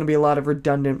there are going to be a lot of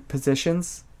redundant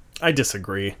positions. I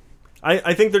disagree.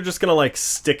 I think they're just going to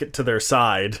stick it to their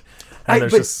side. And they're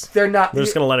just going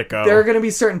to let it go. There are going to be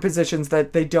certain positions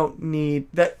that they don't need,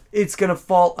 that it's going to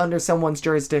fall under someone's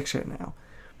jurisdiction now.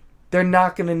 They're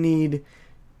not going to need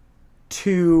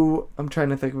two. I'm trying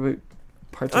to think of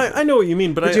parts of it. I know what you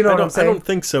mean, but I don't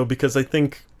think so, because I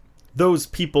think those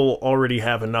people already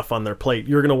have enough on their plate.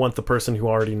 You're going to want the person who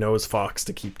already knows Fox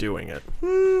to keep doing it.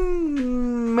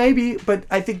 Maybe, but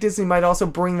I think Disney might also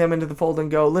bring them into the fold and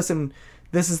go, listen,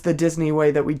 this is the Disney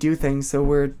way that we do things, so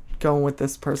we're going with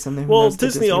this person. Who Well, knows the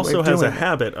Disney way also of has a doing it.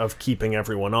 habit of keeping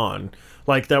everyone on.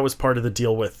 Like, that was part of the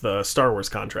deal with the Star Wars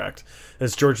contract,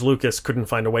 as George Lucas couldn't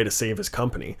find a way to save his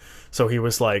company. So he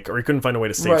was like, or he couldn't find a way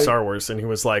to save Right. Star Wars, and he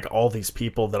was like, all these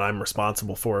people that I'm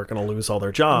responsible for are going to lose all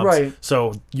their jobs. Right.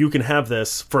 So you can have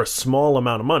this for a small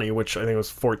amount of money, which I think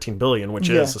was $14 billion, which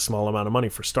Yeah. is a small amount of money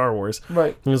for Star Wars.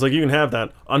 Right. He was like, you can have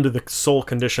that under the sole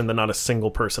condition that not a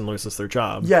single person loses their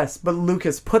job. Yes, but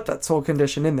Lucas put that sole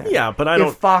condition in there. Yeah, but I If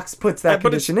don't... Fox puts that but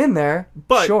condition in there,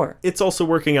 But sure. it's also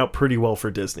working out pretty well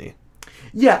for Disney,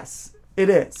 Yes, it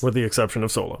is. with the exception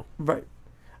of Solo. Right.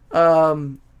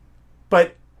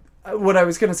 But what I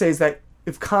was going to say is that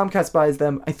if Comcast buys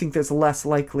them, I think there's less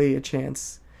likely a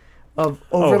chance of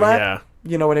overlap. Oh, yeah.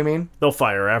 You know what I mean? They'll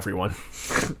fire everyone.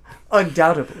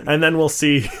 Undoubtedly. And then we'll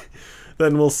see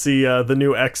the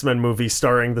new X-Men movie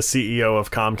starring the CEO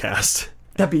of Comcast.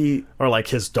 That'd be... Or like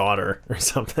his daughter or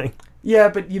something. Yeah,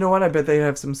 but you know what? I bet they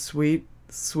have some sweet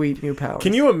new powers.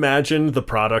 Can you imagine the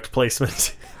product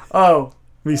placement? Oh,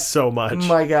 It'd be so much.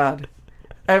 my God.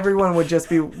 Everyone would just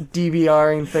be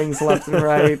DVRing things left and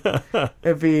right.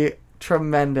 It'd be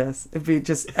tremendous. It'd be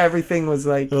just everything was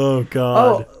like... Oh,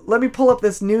 God. Oh, let me pull up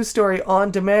this news story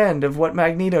on demand of what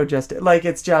Magneto just did. Like,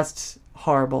 it's just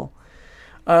horrible.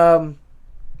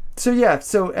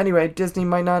 So anyway, Disney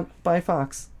might not buy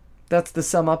Fox. That's the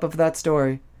sum up of that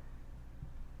story.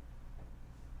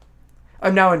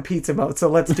 I'm now in pizza mode, so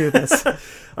let's do this.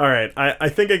 All right. I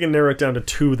think I can narrow it down to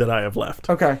 2 that I have left.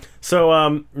 Okay. So,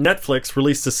 Netflix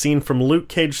released a scene from Luke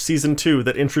Cage Season 2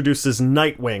 that introduces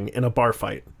Nightwing in a bar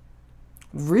fight.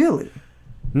 Really?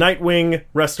 Nightwing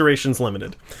Restorations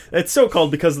Limited. It's so called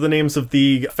because of the names of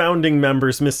the founding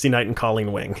members, Misty Knight and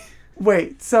Colleen Wing.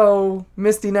 Wait, so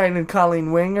Misty Knight and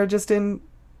Colleen Wing are just in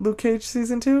Luke Cage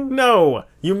Season 2? No!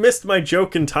 You missed my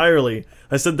joke entirely.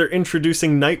 I said they're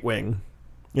introducing Nightwing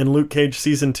in Luke Cage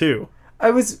Season 2.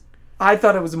 I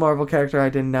thought it was a Marvel character. I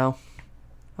didn't know.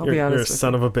 I'll be honest You're a with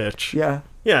son of a bitch. you. Yeah.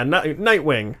 Yeah,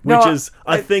 Nightwing, No, which is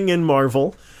a thing in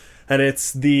Marvel, and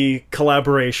it's the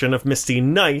collaboration of Misty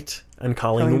Knight and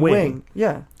Colleen Wing.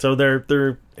 Yeah. So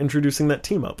they're introducing that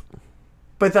team up.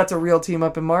 But that's a real team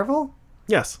up in Marvel?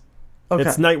 Yes. Okay.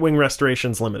 It's Nightwing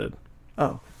Restorations Limited.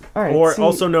 Oh. All right. Or see,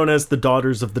 also known as the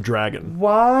Daughters of the Dragon.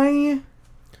 why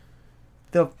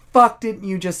the fuck didn't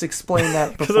you just explain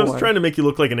that before? Because I was trying to make you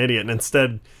look like an idiot, and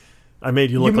instead I made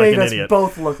you look you like made an us idiot.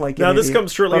 both look like an Now, idiot. this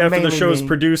comes shortly But after the mainly show's me.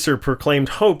 producer proclaimed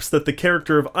hopes that the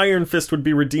character of Iron Fist would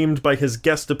be redeemed by his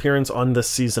guest appearance on this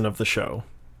season of the show.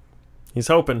 He's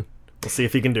hoping. We'll see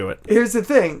if he can do it. Here's the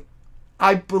thing.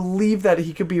 I believe that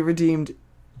he could be redeemed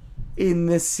in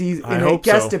this season, I in a hope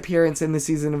guest so. appearance in the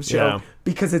season of show, Yeah.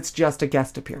 because it's just a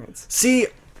guest appearance. See,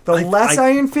 The less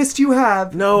Iron Fist you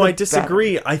have, No, the I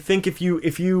disagree. I think if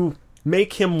you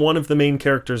make him one of the main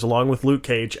characters along with Luke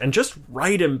Cage and just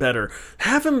write him better,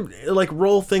 have him like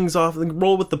roll things off, like,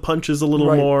 roll with the punches a little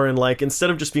Right. more, and like instead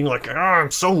of just being like, I'm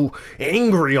so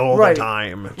angry all Right. the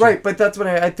time. Right, but that's what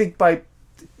I think by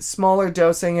smaller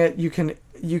dosing it, you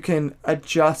can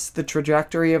adjust the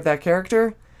trajectory of that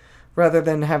character rather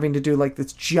than having to do like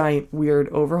this giant weird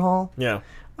overhaul. Yeah.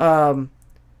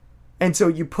 And so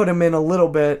you put him in a little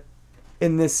bit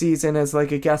in this season as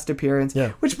like a guest appearance.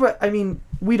 Yeah. Which, but I mean,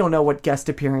 we don't know what guest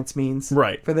appearance means.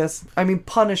 Right. For this. I mean,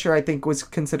 Punisher, I think, was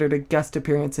considered a guest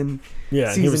appearance in Yeah,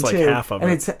 season he was like 2, half of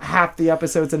and it. it's half the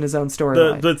episodes in his own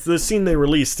storyline. The scene they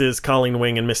released is Colleen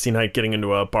Wing and Misty Knight getting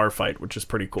into a bar fight, which is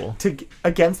pretty cool.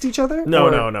 Against each other? No,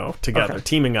 Or- no, together, Okay.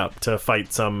 teaming up to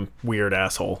fight some weird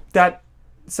asshole. That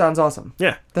sounds awesome.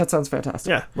 Yeah, That sounds fantastic.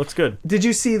 yeah, looks good. Did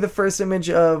you see the first image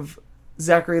of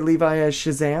Zachary Levi as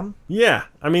Shazam? Yeah,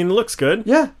 I mean, looks good.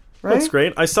 Yeah, right? Looks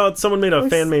great. I saw someone made a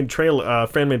Looks- fan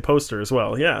made poster as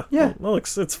well. Yeah, Yeah. Well,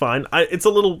 it's fine.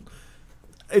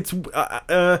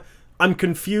 I'm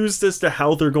confused as to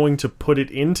how they're going to put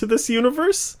it into this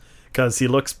universe because he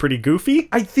looks pretty goofy.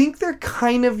 I think they're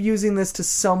kind of using this to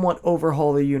somewhat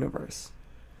overhaul the universe.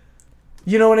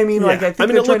 You know what I mean? Yeah. Like, I think I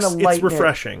mean, they're it trying looks- to it's lighten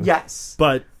refreshing. it. Yes.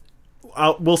 But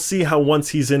we'll see how once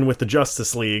he's in with the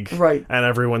Justice League, Right. and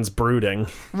everyone's brooding,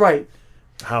 Right.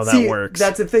 how that See, works.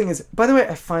 that's the thing is, by the way,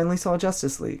 I finally saw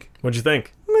Justice League. What'd you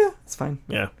think? Meh, it's fine.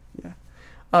 Yeah.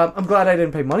 I'm glad I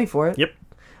didn't pay money for it. Yep.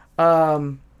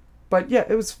 But yeah,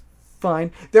 it was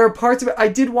fine. There are parts of it, I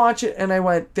did watch it and I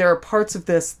went, there are parts of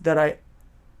this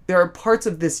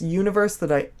universe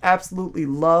that I absolutely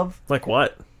love. Like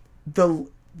what? The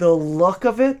look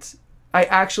of it, I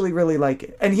actually really like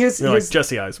it. And here's Like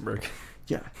Jesse Eisenberg.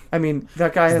 yeah. I mean,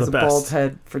 that guy has the a bald best.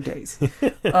 head for days.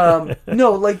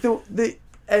 No, like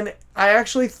and I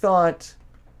actually thought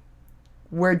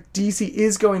where DC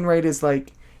is going right is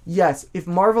like, yes, if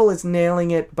Marvel is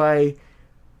nailing it by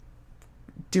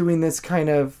doing this kind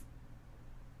of,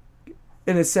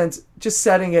 in a sense, just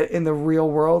setting it in the real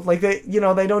world. Like they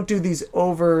don't do these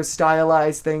over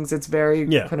stylized things. It's very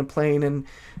kind of plain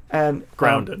and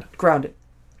grounded.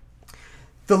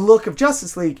 The look of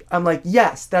Justice League, I'm like,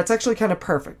 yes, that's actually kind of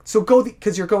perfect. So go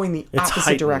because you're going the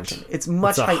opposite direction. It's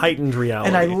much heightened reality,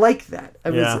 and I like that.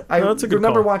 I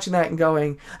remember watching that and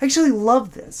going, I actually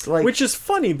love this. Like, which is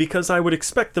funny because I would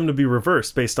expect them to be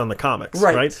reversed based on the comics,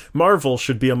 right? Marvel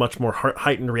should be a much more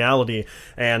heightened reality,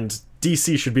 and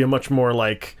DC should be a much more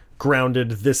like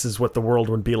grounded. This is what the world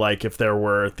would be like if there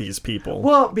were these people.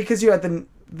 Well, because you had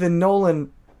the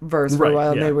Nolan verse for a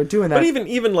while, and they were doing that. But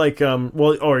even like,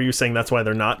 are you saying that's why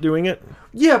they're not doing it?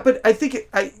 Yeah, but I think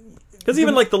because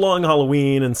even like the Long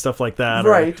Halloween and stuff like that,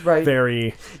 right,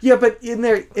 very but in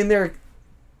their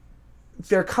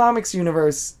comics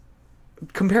universe,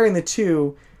 comparing the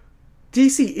two,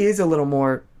 DC is a little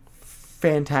more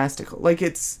fantastical. Like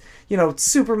it's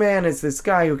Superman is this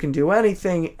guy who can do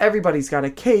anything. Everybody's got a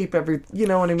cape. You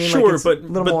know what I mean? Sure, like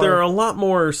but there are a lot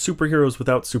more superheroes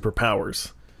without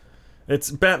superpowers.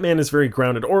 Batman is very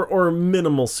grounded or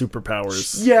minimal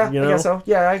superpowers. Yeah, I guess so.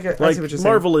 Yeah, I see what you're saying.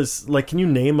 Marvel is like, can you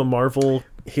name a Marvel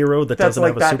hero that doesn't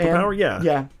have a Batman? superpower?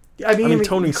 Yeah. I mean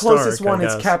Tony the closest Stark, one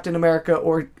is Captain America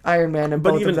or Iron Man, and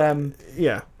both of them.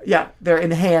 Yeah, they're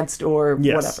enhanced or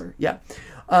whatever. Yeah,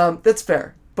 that's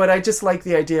fair. But I just like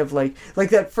the idea of like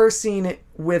that first scene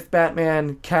with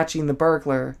Batman catching the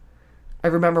burglar. I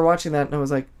remember watching that and I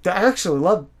was like, I actually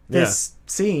love this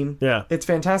scene. Yeah. It's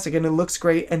fantastic and it looks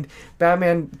great. And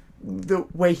Batman, the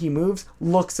way he moves,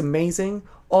 looks amazing.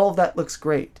 All of that looks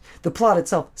great. The plot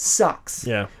itself sucks.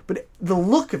 Yeah. But the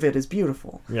look of it is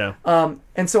beautiful. Yeah.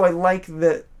 And so I like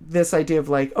this idea of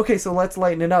like, okay, so let's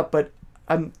lighten it up. But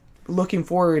I'm looking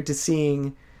forward to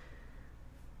seeing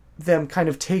them kind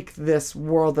of take this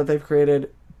world that they've created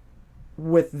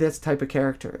with this type of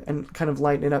character and kind of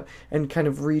lighten it up and kind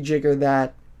of rejigger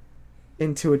that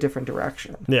into a different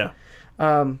direction. Yeah.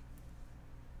 Can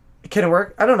it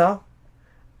work? I don't know.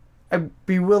 I'd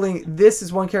be willing. This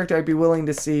is one character I'd be willing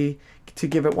to see to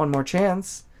give it one more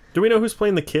chance. Do we know who's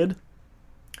playing the kid?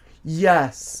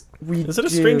 Yes, we Is it a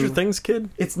Stranger Things kid?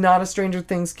 It's not a Stranger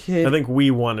Things kid. I think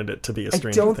we wanted it to be a Stranger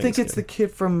Things kid. I don't think it's the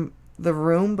kid from The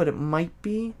Room, but it might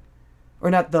be. Or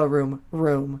not The Room.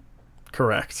 Room.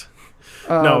 Correct.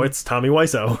 No, it's Tommy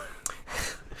Wiseau.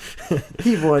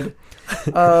 He would.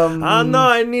 Oh no,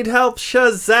 I need help,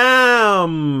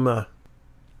 Shazam!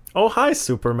 Oh, hi,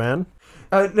 Superman.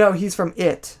 No, he's from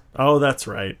It. Oh, that's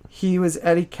right. He was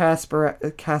Eddie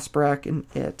Kasparak in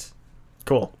It.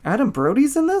 Cool. Adam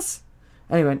Brody's in this?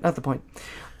 Anyway, not the point.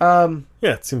 Yeah,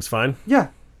 it seems fine. Yeah,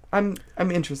 I'm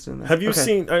interested in this. Have you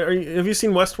seen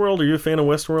Westworld? Are you a fan of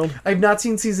Westworld? I've not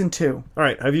seen season 2. All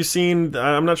right. Have you seen?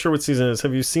 I'm not sure what season it is.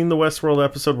 Have you seen the Westworld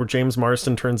episode where James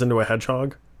Marsden turns into a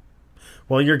hedgehog?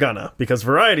 Well, you're gonna, because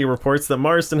Variety reports that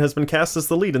Marsden has been cast as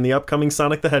the lead in the upcoming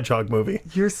Sonic the Hedgehog movie.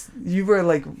 You were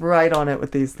like right on it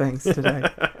with these things today.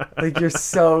 Like you're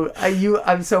so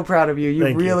I'm so proud of you.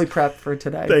 You really prepped for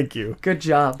today. Thank you. Good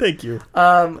job. Thank you.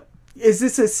 Is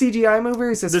this a CGI movie?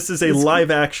 Or is this is a live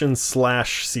action /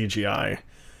 CGI.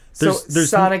 So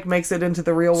Sonic makes it into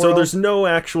the real world? So there's no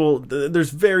actual... There's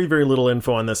very, very little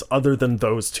info on this other than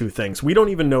those two things. We don't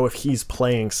even know if he's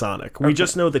playing Sonic. We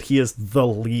just know that he is the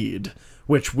lead,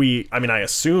 which I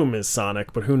assume is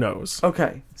Sonic, but who knows?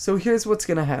 Okay, so here's what's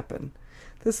going to happen.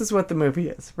 This is what the movie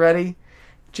is. Ready?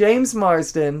 James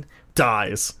Marsden...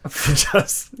 dies.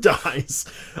 Just dies.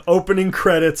 Opening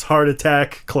credits, heart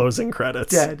attack, closing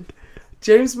credits. Dead.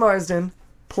 James Marsden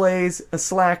plays a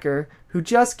slacker who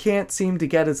just can't seem to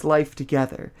get his life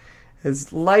together.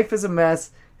 His life is a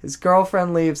mess. His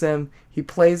girlfriend leaves him. He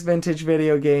plays vintage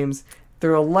video games.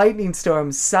 Through a lightning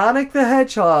storm, Sonic the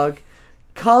Hedgehog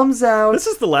comes out. This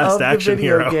is the last of action the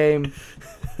video hero. Game.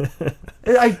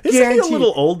 I Isn't he a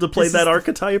little old to play that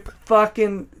archetype?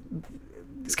 Fucking.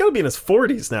 He's got to be in his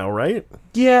 40s now, right?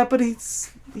 Yeah, but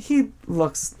he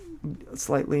looks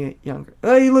slightly younger.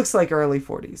 He looks like early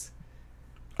 40s.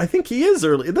 I think he is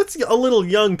early. That's a little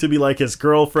young to be like his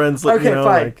girlfriend's. Okay,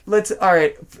 fine. All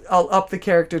right. I'll up the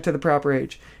character to the proper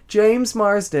age. James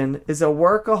Marsden is a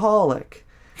workaholic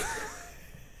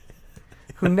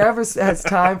who never has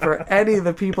time for any of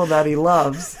the people that he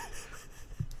loves,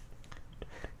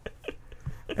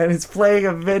 and is playing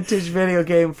a vintage video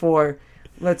game for.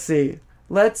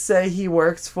 Let's say he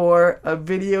works for a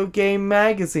video game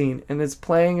magazine and is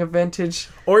playing a vintage...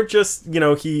 Or just,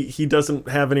 he doesn't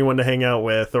have anyone to hang out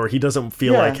with, or he doesn't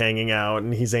feel like hanging out,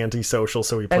 and he's antisocial,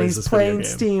 so he plays this video game. And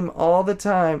he's playing Steam all the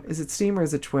time. Is it Steam or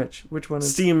is it Twitch? Which one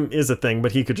is... Steam is a thing,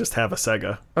 but he could just have a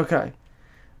Sega. Okay.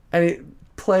 And he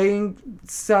playing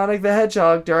Sonic the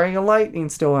Hedgehog during a lightning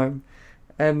storm.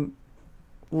 And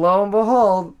lo and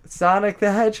behold, Sonic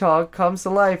the Hedgehog comes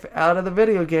to life out of the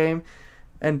video game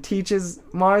and teaches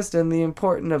Marsden the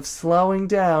importance of slowing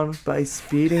down by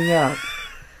speeding up.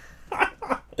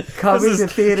 Coming to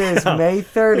theaters May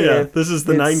 30th. Yeah, this is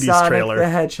the 90s Sonic trailer. The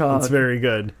Hedgehog. It's very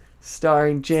good.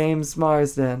 Starring James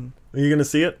Marsden. Are you going to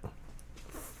see it?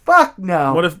 Fuck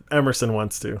no. What if Emerson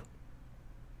wants to?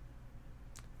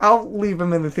 I'll leave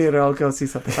him in the theater. I'll go see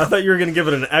something I else. thought you were going to give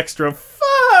it an extra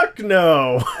fuck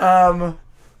no.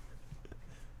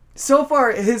 So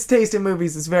far, his taste in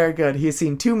movies is very good. He has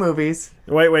seen 2 movies.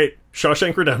 Wait.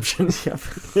 Shawshank Redemption. Yep.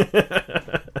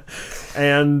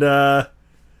 And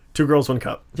 2 Girls, 1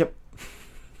 Cup. Yep.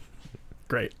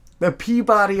 Great. The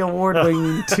Peabody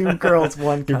Award-winning 2 Girls,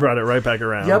 1 Cup. You brought it right back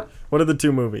around. Yep. What are the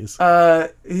 2 movies?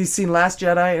 He's seen Last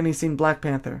Jedi and he's seen Black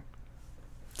Panther.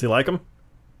 Do you like them?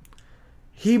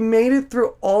 He made it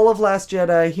through all of Last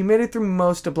Jedi. He made it through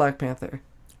most of Black Panther.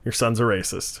 Your son's a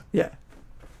racist. Yeah.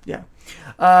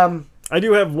 I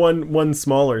do have one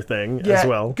smaller thing as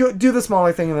well. Go, do the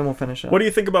smaller thing and then we'll finish up. What do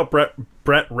you think about Brett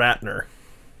Ratner?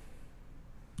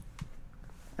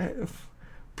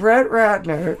 Brett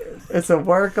Ratner is a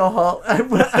workaholic.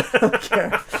 I don't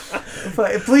care.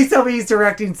 But please tell me he's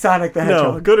directing Sonic the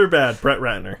Hedgehog. No, good or bad, Brett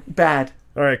Ratner? Bad.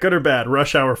 All right, good or bad,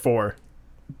 Rush Hour 4?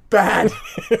 Bad.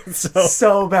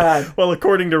 So bad. Well,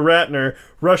 according to Ratner,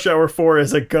 Rush Hour 4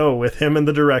 is a go with him in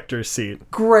the director's seat.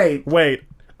 Great. Wait,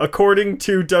 according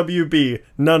to WB,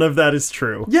 none of that is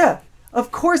true. Yeah,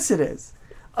 of course it is.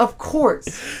 Of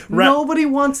course. Nobody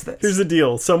wants this. Here's the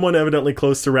deal. Someone evidently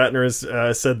close to Ratner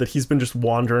has said that he's been just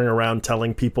wandering around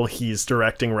telling people he's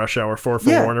directing Rush Hour 4 for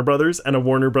Warner Brothers, and a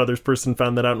Warner Brothers person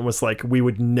found that out and was like, we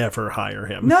would never hire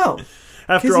him. No.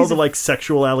 After all the like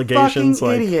sexual allegations,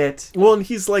 fucking idiot. Well, and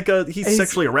he's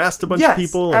sexually harassed a bunch of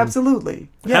people. Yes, absolutely.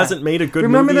 Yeah. Hasn't made a good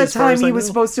Remember movie. that time he was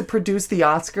supposed to produce the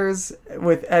Oscars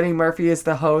with Eddie Murphy as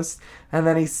the host, and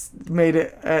then he made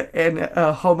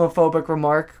a homophobic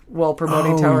remark while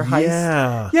promoting Tower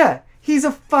Heist? Yeah, he's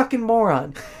a fucking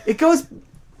moron. It goes.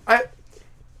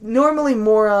 Normally,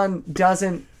 moron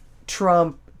doesn't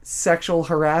trump sexual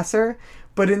harasser.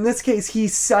 But in this case,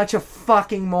 he's such a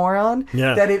fucking moron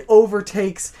that it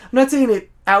overtakes. I'm not saying it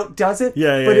outdoes it,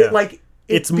 but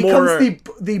it becomes more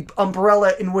the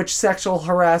umbrella in which sexual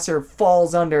harasser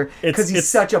falls under because he's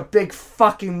such a big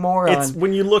fucking moron. It's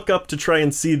when you look up to try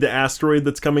and see the asteroid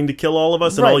that's coming to kill all of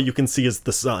us, and all you can see is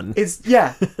the sun. It's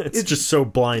just so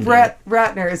blinding.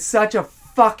 Ratner is such a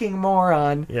fucking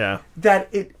moron. That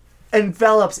it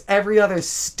envelops every other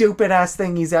stupid ass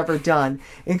thing he's ever done,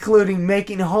 including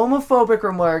making homophobic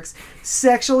remarks,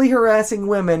 sexually harassing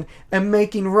women, and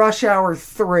making Rush Hour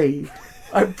 3.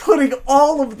 I'm putting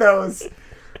all of those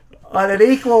on an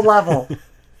equal level.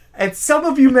 And some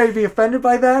of you may be offended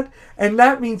by that, and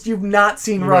that means you've not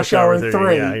seen Rush Hour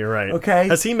 3. Yeah, you're right. Okay?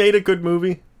 Has he made a good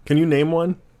movie? Can you name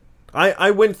one?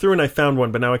 I went through and I found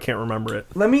one, but now I can't remember it.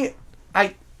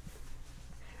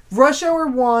 Rush Hour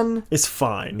 1 is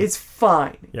fine. It's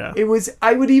fine. Yeah. It was.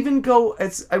 I would even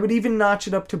notch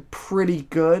it up to pretty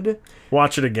good.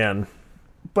 Watch it again.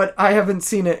 But I haven't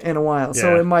seen it in a while,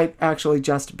 so it might actually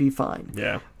just be fine.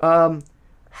 Yeah.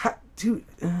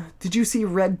 Did you see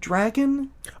Red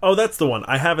Dragon? Oh, that's the one.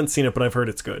 I haven't seen it, but I've heard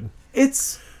it's good.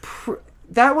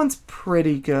 That one's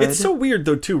pretty good. It's so weird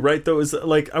though, too, right? Though, is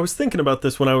like I was thinking about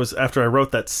this after I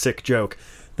wrote that sick joke.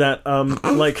 That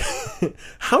like,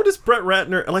 how does Brett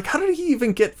Ratner how did he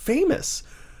even get famous?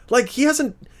 Like he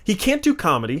can't do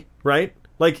comedy, right?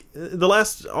 Like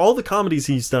all the comedies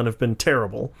he's done have been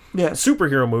terrible. Yeah,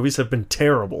 superhero movies have been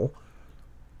terrible.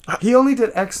 He only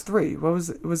did X3. What was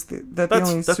it?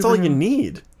 That's all you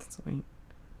need.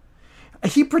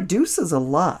 He produces a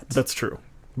lot. That's true,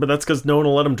 but that's because no one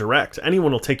will let him direct.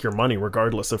 Anyone will take your money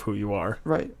regardless of who you are.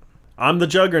 Right. I'm the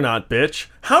Juggernaut, bitch.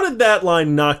 How did that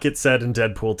line not get said in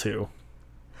Deadpool 2?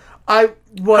 I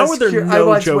was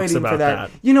jokes waiting about for that.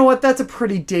 You know what? That's a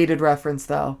pretty dated reference,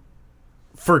 though.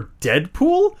 For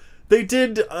Deadpool? They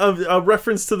did a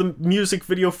reference to the music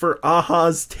video for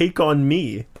Aha's Take on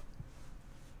Me.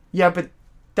 Yeah, but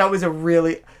that was a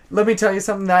really... Let me tell you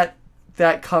something,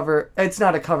 that cover... It's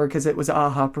not a cover because it was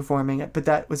Aha performing it, but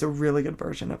that was a really good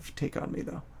version of Take on Me,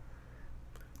 though.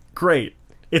 Great.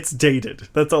 It's dated.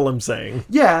 That's all I'm saying.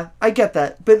 Yeah, I get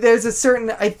that. But there's a certain...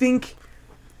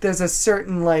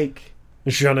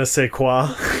 Je ne sais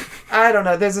quoi. I don't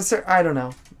know. I don't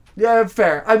know. Yeah,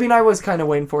 fair. I mean, I was kind of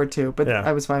waiting for it too, but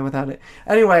I was fine without it.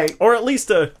 Anyway. Or at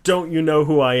least don't you know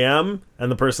who I am?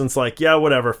 And the person's like, yeah,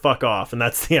 whatever, fuck off. And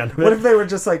that's the end of it. What if they were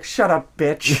just like, shut up,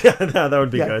 bitch? Yeah, no, that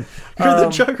would be good. You're the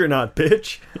Juggernaut,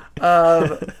 bitch.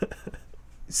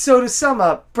 So to sum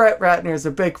up, Brett Ratner is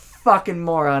a big fucking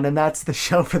moron, and that's the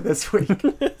show for this week.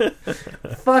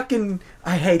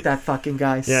 I hate that fucking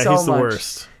guy so much. Yeah, he's the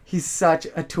worst. He's such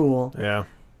a tool. Yeah.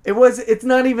 It's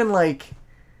not even like,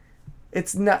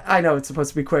 it's not, I know it's supposed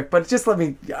to be quick, but just let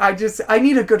me, I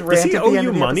need a good rant at the end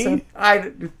of the episode.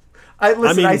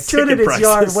 I stood at his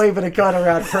yard waving a gun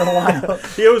around for a while.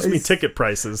 He owes me ticket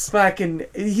prices. Fucking,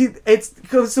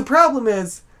 because the problem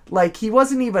is, like, he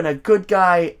wasn't even a good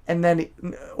guy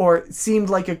or seemed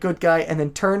like a good guy and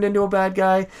then turned into a bad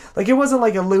guy. Like, it wasn't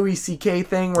like a Louis C.K.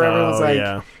 thing where everyone's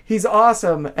like, he's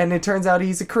awesome, and it turns out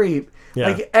he's a creep. Yeah.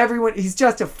 Like, he's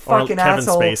just a fucking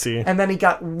asshole. Spacey. And then he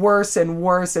got worse and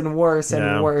worse and worse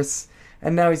and worse.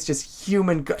 And now he's just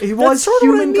human. He was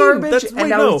human garbage, and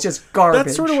now he's just garbage.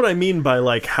 That's sort of what I mean by,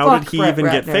 like, how did he even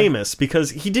get famous?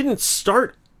 Because he didn't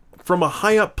start from a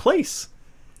high up place.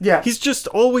 Yeah, he's just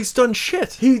always done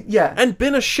shit. And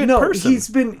been a shit person. He's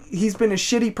been a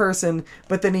shitty person,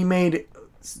 but then he made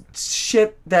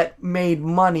shit that made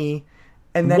money,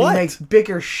 and then he makes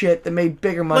bigger shit that made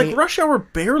bigger money. Like Rush Hour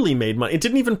barely made money. It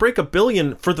didn't even break $1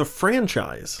 billion for the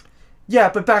franchise. Yeah,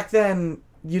 but back then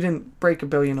you didn't break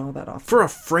 $1 billion all that often. For a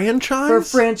franchise? For a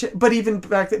franchise, but even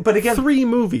back then, but again, 3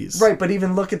 movies. Right, but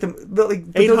even look at them.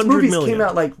 Like, those movies million. Came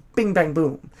out like bing bang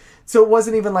boom. So it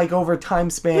wasn't even like over time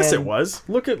span. Yes, it was.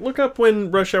 Look up when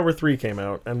Rush Hour 3 came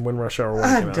out and when Rush Hour 1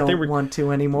 came out. I don't want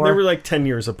to anymore. They were like 10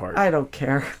 years apart. I don't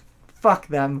care. Fuck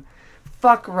them.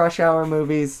 Fuck Rush Hour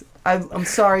movies. I'm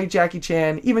sorry, Jackie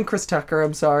Chan. Even Chris Tucker,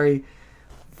 I'm sorry.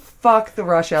 Fuck the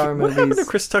Rush Hour movies. What happened to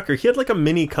Chris Tucker? He had like a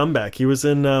mini comeback. He was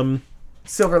in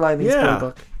Silver Linings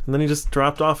Playbook. And then he just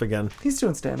dropped off again. He's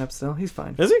doing stand-up still. He's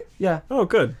fine. Is he? Yeah. Oh,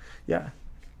 good. Yeah.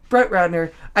 Brett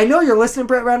Ratner. I know you're listening,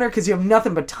 Brett Ratner, because you have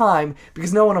nothing but time,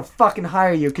 because no one will fucking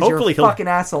hire you, because you're a fucking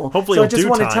asshole. Hopefully so I just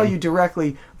want to tell you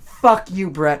directly, fuck you,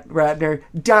 Brett Ratner.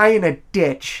 Die in a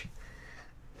ditch.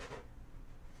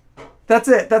 That's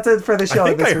it. That's it for the show.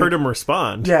 I think I heard him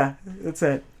respond. Yeah, that's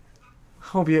it.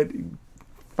 Hope you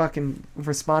fucking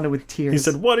responded with tears. He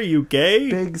said, "What are you, gay?"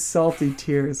 Big salty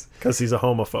tears. Because he's a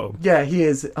homophobe. Yeah, he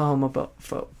is a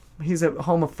homophobe. He's a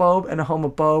homophobe and a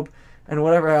homophobe. And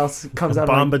whatever else comes out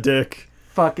of my dick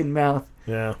fucking mouth.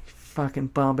 Yeah. Fucking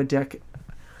Bomba Dick.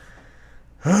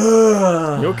 You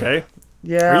okay?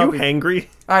 Yeah. Are you hangry?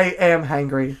 I am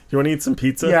hangry. You want to eat some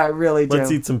pizza? Yeah, I really do.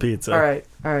 Let's eat some pizza. All right.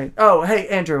 Oh, hey,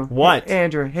 Andrew. What? Hey,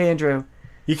 Andrew.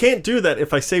 You can't do that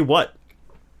if I say what?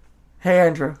 Hey,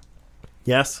 Andrew.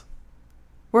 Yes?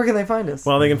 Where can they find us?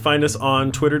 Well, they can find us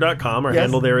on twitter.com. Our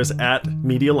handle there is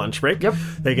 @MediaLunchBreak. Yep.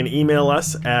 They can email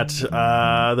us at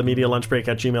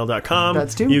themedialunchbreak@gmail.com.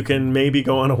 That's two. You can maybe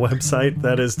go on a website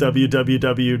that is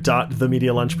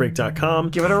www.themedialunchbreak.com.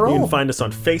 Give it a roll. You can find us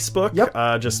on Facebook.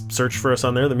 Yep. Just search for us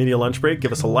on there, The Media Lunch Break.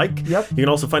 Give us a like. Yep. You can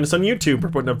also find us on YouTube.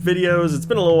 We're putting up videos. It's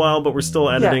been a little while, but we're still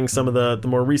editing some of the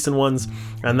more recent ones.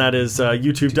 And that is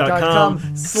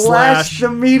youtube.com/The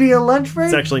Media Lunch Break?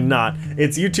 It's actually not.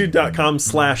 It's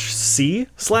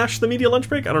youtube.com/C/The Media Lunch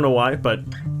Break. I don't know why, but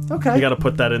okay. You got to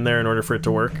put that in there in order for it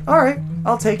to work. All right.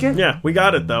 I'll take it. Yeah, we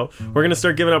got it, though. We're going to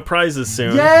start giving out prizes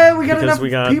soon. Yeah, we got enough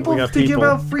people to give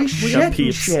out free shit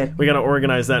and shit. We got to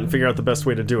organize that and figure out the best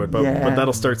way to do it, but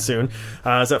that'll start soon.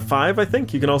 Is that 5, I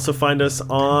think? You can also find us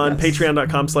on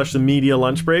patreon.com/The Media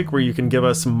Lunch Break, where you can give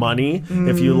us money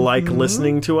if you like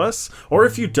listening to us, or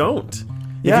if you don't.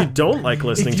 If you don't like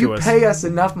listening to us. If you pay us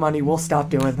enough money, we'll stop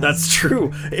doing this. That's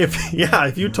true.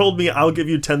 If you told me I'll give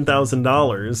you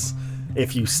 $10,000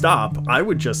 if you stop, I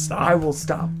would just stop. I will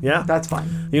stop. Yeah. That's fine.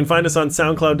 You can find us on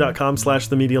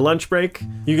soundcloud.com/The Media Lunch Break.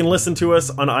 You can listen to us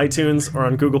on iTunes or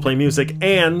on Google Play Music.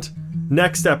 And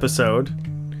next episode,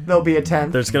 there'll be a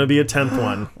 10th. There's going to be a 10th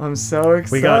one. I'm so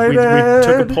excited. We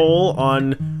took a poll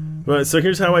on... So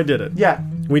here's how I did it. Yeah.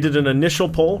 We did an initial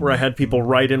poll where I had people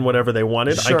write in whatever they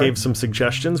wanted. Sure. I gave some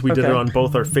suggestions. We did it on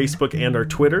both our Facebook and our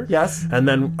Twitter. Yes. And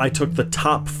then I took the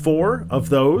top 4 of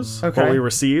those what we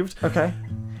received. Okay.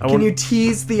 Can you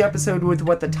tease the episode with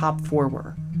what the top 4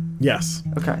 were? Yes.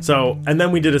 Okay. So, and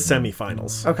then we did a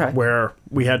semifinals. Okay. Where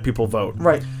we had people vote.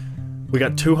 Right. We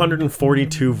got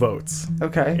 242 votes.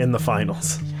 Okay. In the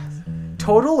finals.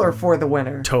 Total or for the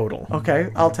winner? Total. Okay,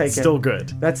 I'll take it. Still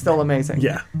good. That's still amazing.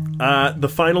 Yeah. The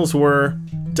finals were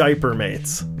Diaper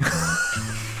Mates.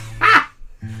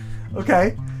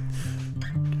 Okay.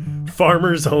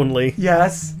 Farmers Only.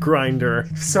 Yes. Grinder.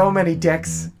 So many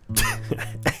dicks.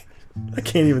 I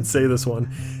can't even say this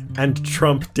one. And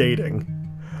Trump Dating.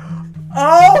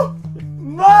 Oh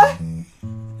my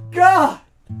God!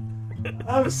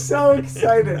 I'm so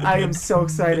excited. I am so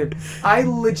excited. I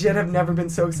legit have never been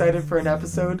so excited for an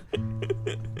episode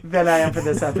than I am for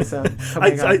this episode.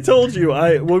 I told you,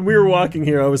 when we were walking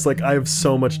here, I was like, I have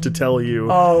so much to tell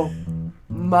you. Oh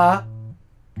my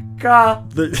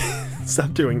god.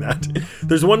 Stop doing that.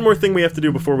 There's one more thing we have to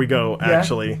do before we go,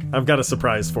 actually. I've got a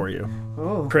surprise for you.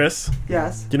 Oh. Chris?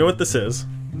 Yes? Do you know what this is?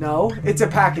 No, it's a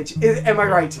package. Am I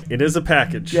right? It is a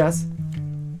package. Yes.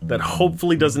 That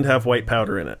hopefully doesn't have white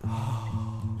powder in it.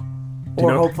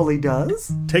 Or hopefully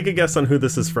does? Take a guess on who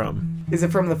this is from. Is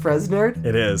it from the Fresnerd?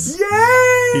 It is.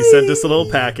 Yay! He sent us a little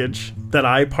package that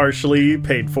I partially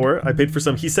paid for. I paid for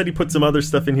some. He said he put some other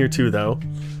stuff in here too, though.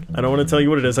 I don't want to tell you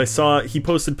what it is. I saw he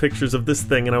posted pictures of this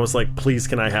thing, and I was like, please,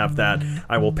 can I have that?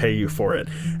 I will pay you for it.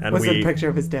 And was it a picture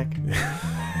of his dick?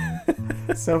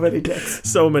 So many dicks.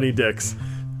 So many dicks.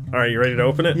 All right, you ready to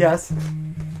open it? Yes.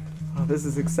 Oh, this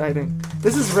is exciting.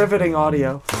 This is riveting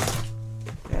audio.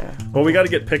 Yeah. Well, we got to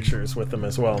get pictures with them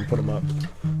as well and put them up.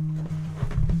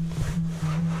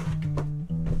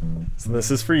 So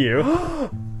this is for you.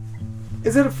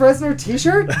 Is it a Fresnerd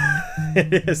t-shirt?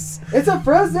 It is. It's a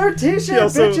Fresnerd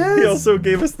t-shirt, bitches! He also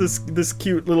gave us this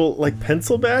cute little, like,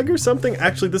 pencil bag or something.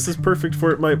 Actually, this is perfect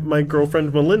for it. My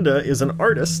girlfriend Melinda is an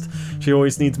artist. She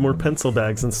always needs more pencil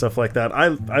bags and stuff like that. I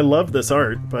love this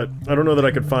art, but I don't know that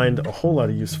I could find a whole lot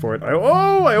of use for it. I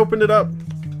opened it up.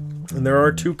 And there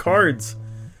are 2 cards,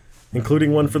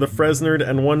 including one for the Fresnerd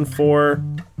and one for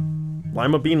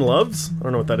Lima Bean Loves? I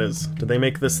don't know what that is. Did they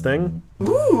make this thing?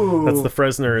 Ooh! That's the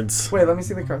Fresnerds. Wait, let me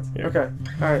see the cards. Yeah. Okay.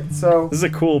 Alright, so... This is a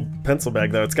cool pencil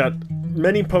bag, though. It's got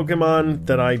many Pokemon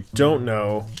that I don't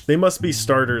know. They must be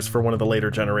starters for one of the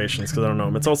later generations, because I don't know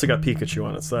them. It's also got Pikachu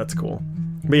on it, so that's cool.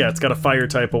 But yeah, it's got a fire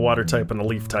type, a water type, and a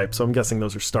leaf type, so I'm guessing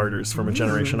those are starters from a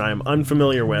generation I am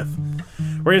unfamiliar with.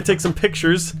 We're going to take some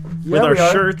pictures with our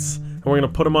shirts, and we're going to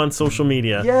put them on social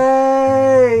media.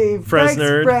 Yay!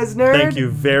 Fresnerd, thanks, Fresnerd. Thank you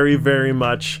very, very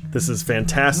much. This is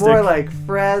fantastic. More like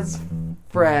Friend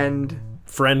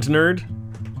Nerd?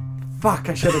 Fuck,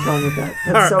 I should have gone with that.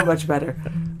 That's so much better.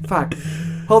 Fuck.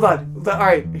 Hold on.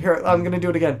 Alright, here, I'm going to do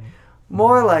it again.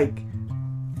 More like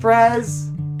Friend.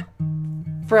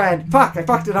 Fuck, I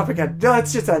fucked it up again.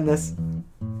 Let's just end this.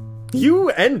 You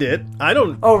end it. I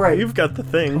don't... Oh, right. You've got the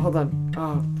thing. Hold on.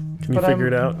 Oh. Can you figure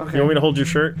it out? Okay. You want me to hold your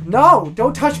shirt? No!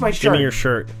 Don't touch my shirt! Give me your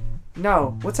shirt.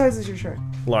 No. What size is your shirt?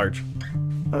 Large.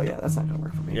 Oh, yeah, that's not gonna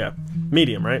work for me. Yeah.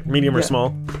 Medium, right? Medium or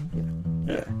small?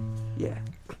 Yeah. Yeah.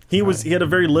 He had a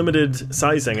very limited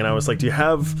sizing, and I was like, do you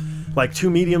have, like, 2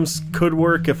 mediums could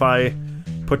work if I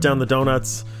put down the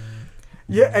donuts?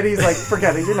 Yeah, and he's like,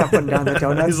 forget it, you're not putting down the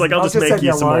donuts. He's like, I'll just make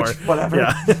you some more. Whatever.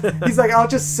 Yeah. He's like, I'll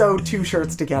just sew 2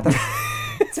 shirts together.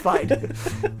 It's fine.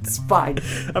 It's fine.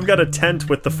 I've got a tent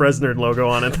with the Fresnerd logo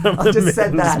on it. I'll just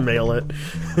send that. Just mail it.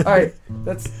 Alright,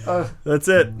 that's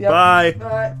it. Yep.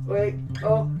 Bye. Wait.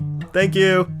 Oh. Thank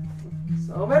you.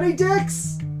 So many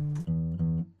dicks!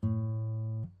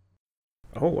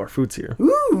 Oh, our food's here.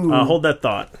 Ooh. Hold that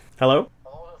thought. Hello?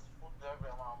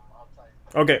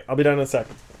 Okay, I'll be down in a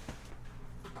second.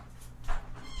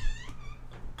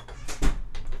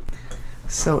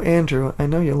 So, Andrew, I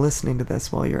know you're listening to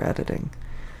this while you're editing.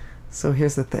 So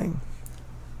here's the thing.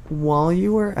 While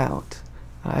you were out,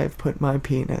 I've put my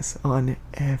penis on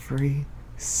every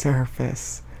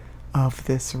surface of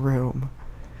this room.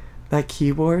 That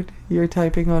keyboard you're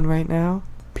typing on right now?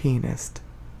 Penised.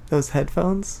 Those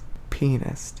headphones?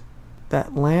 Penised.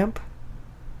 That lamp?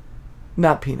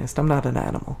 Not penised. I'm not an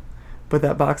animal. But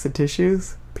that box of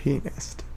tissues? Penised.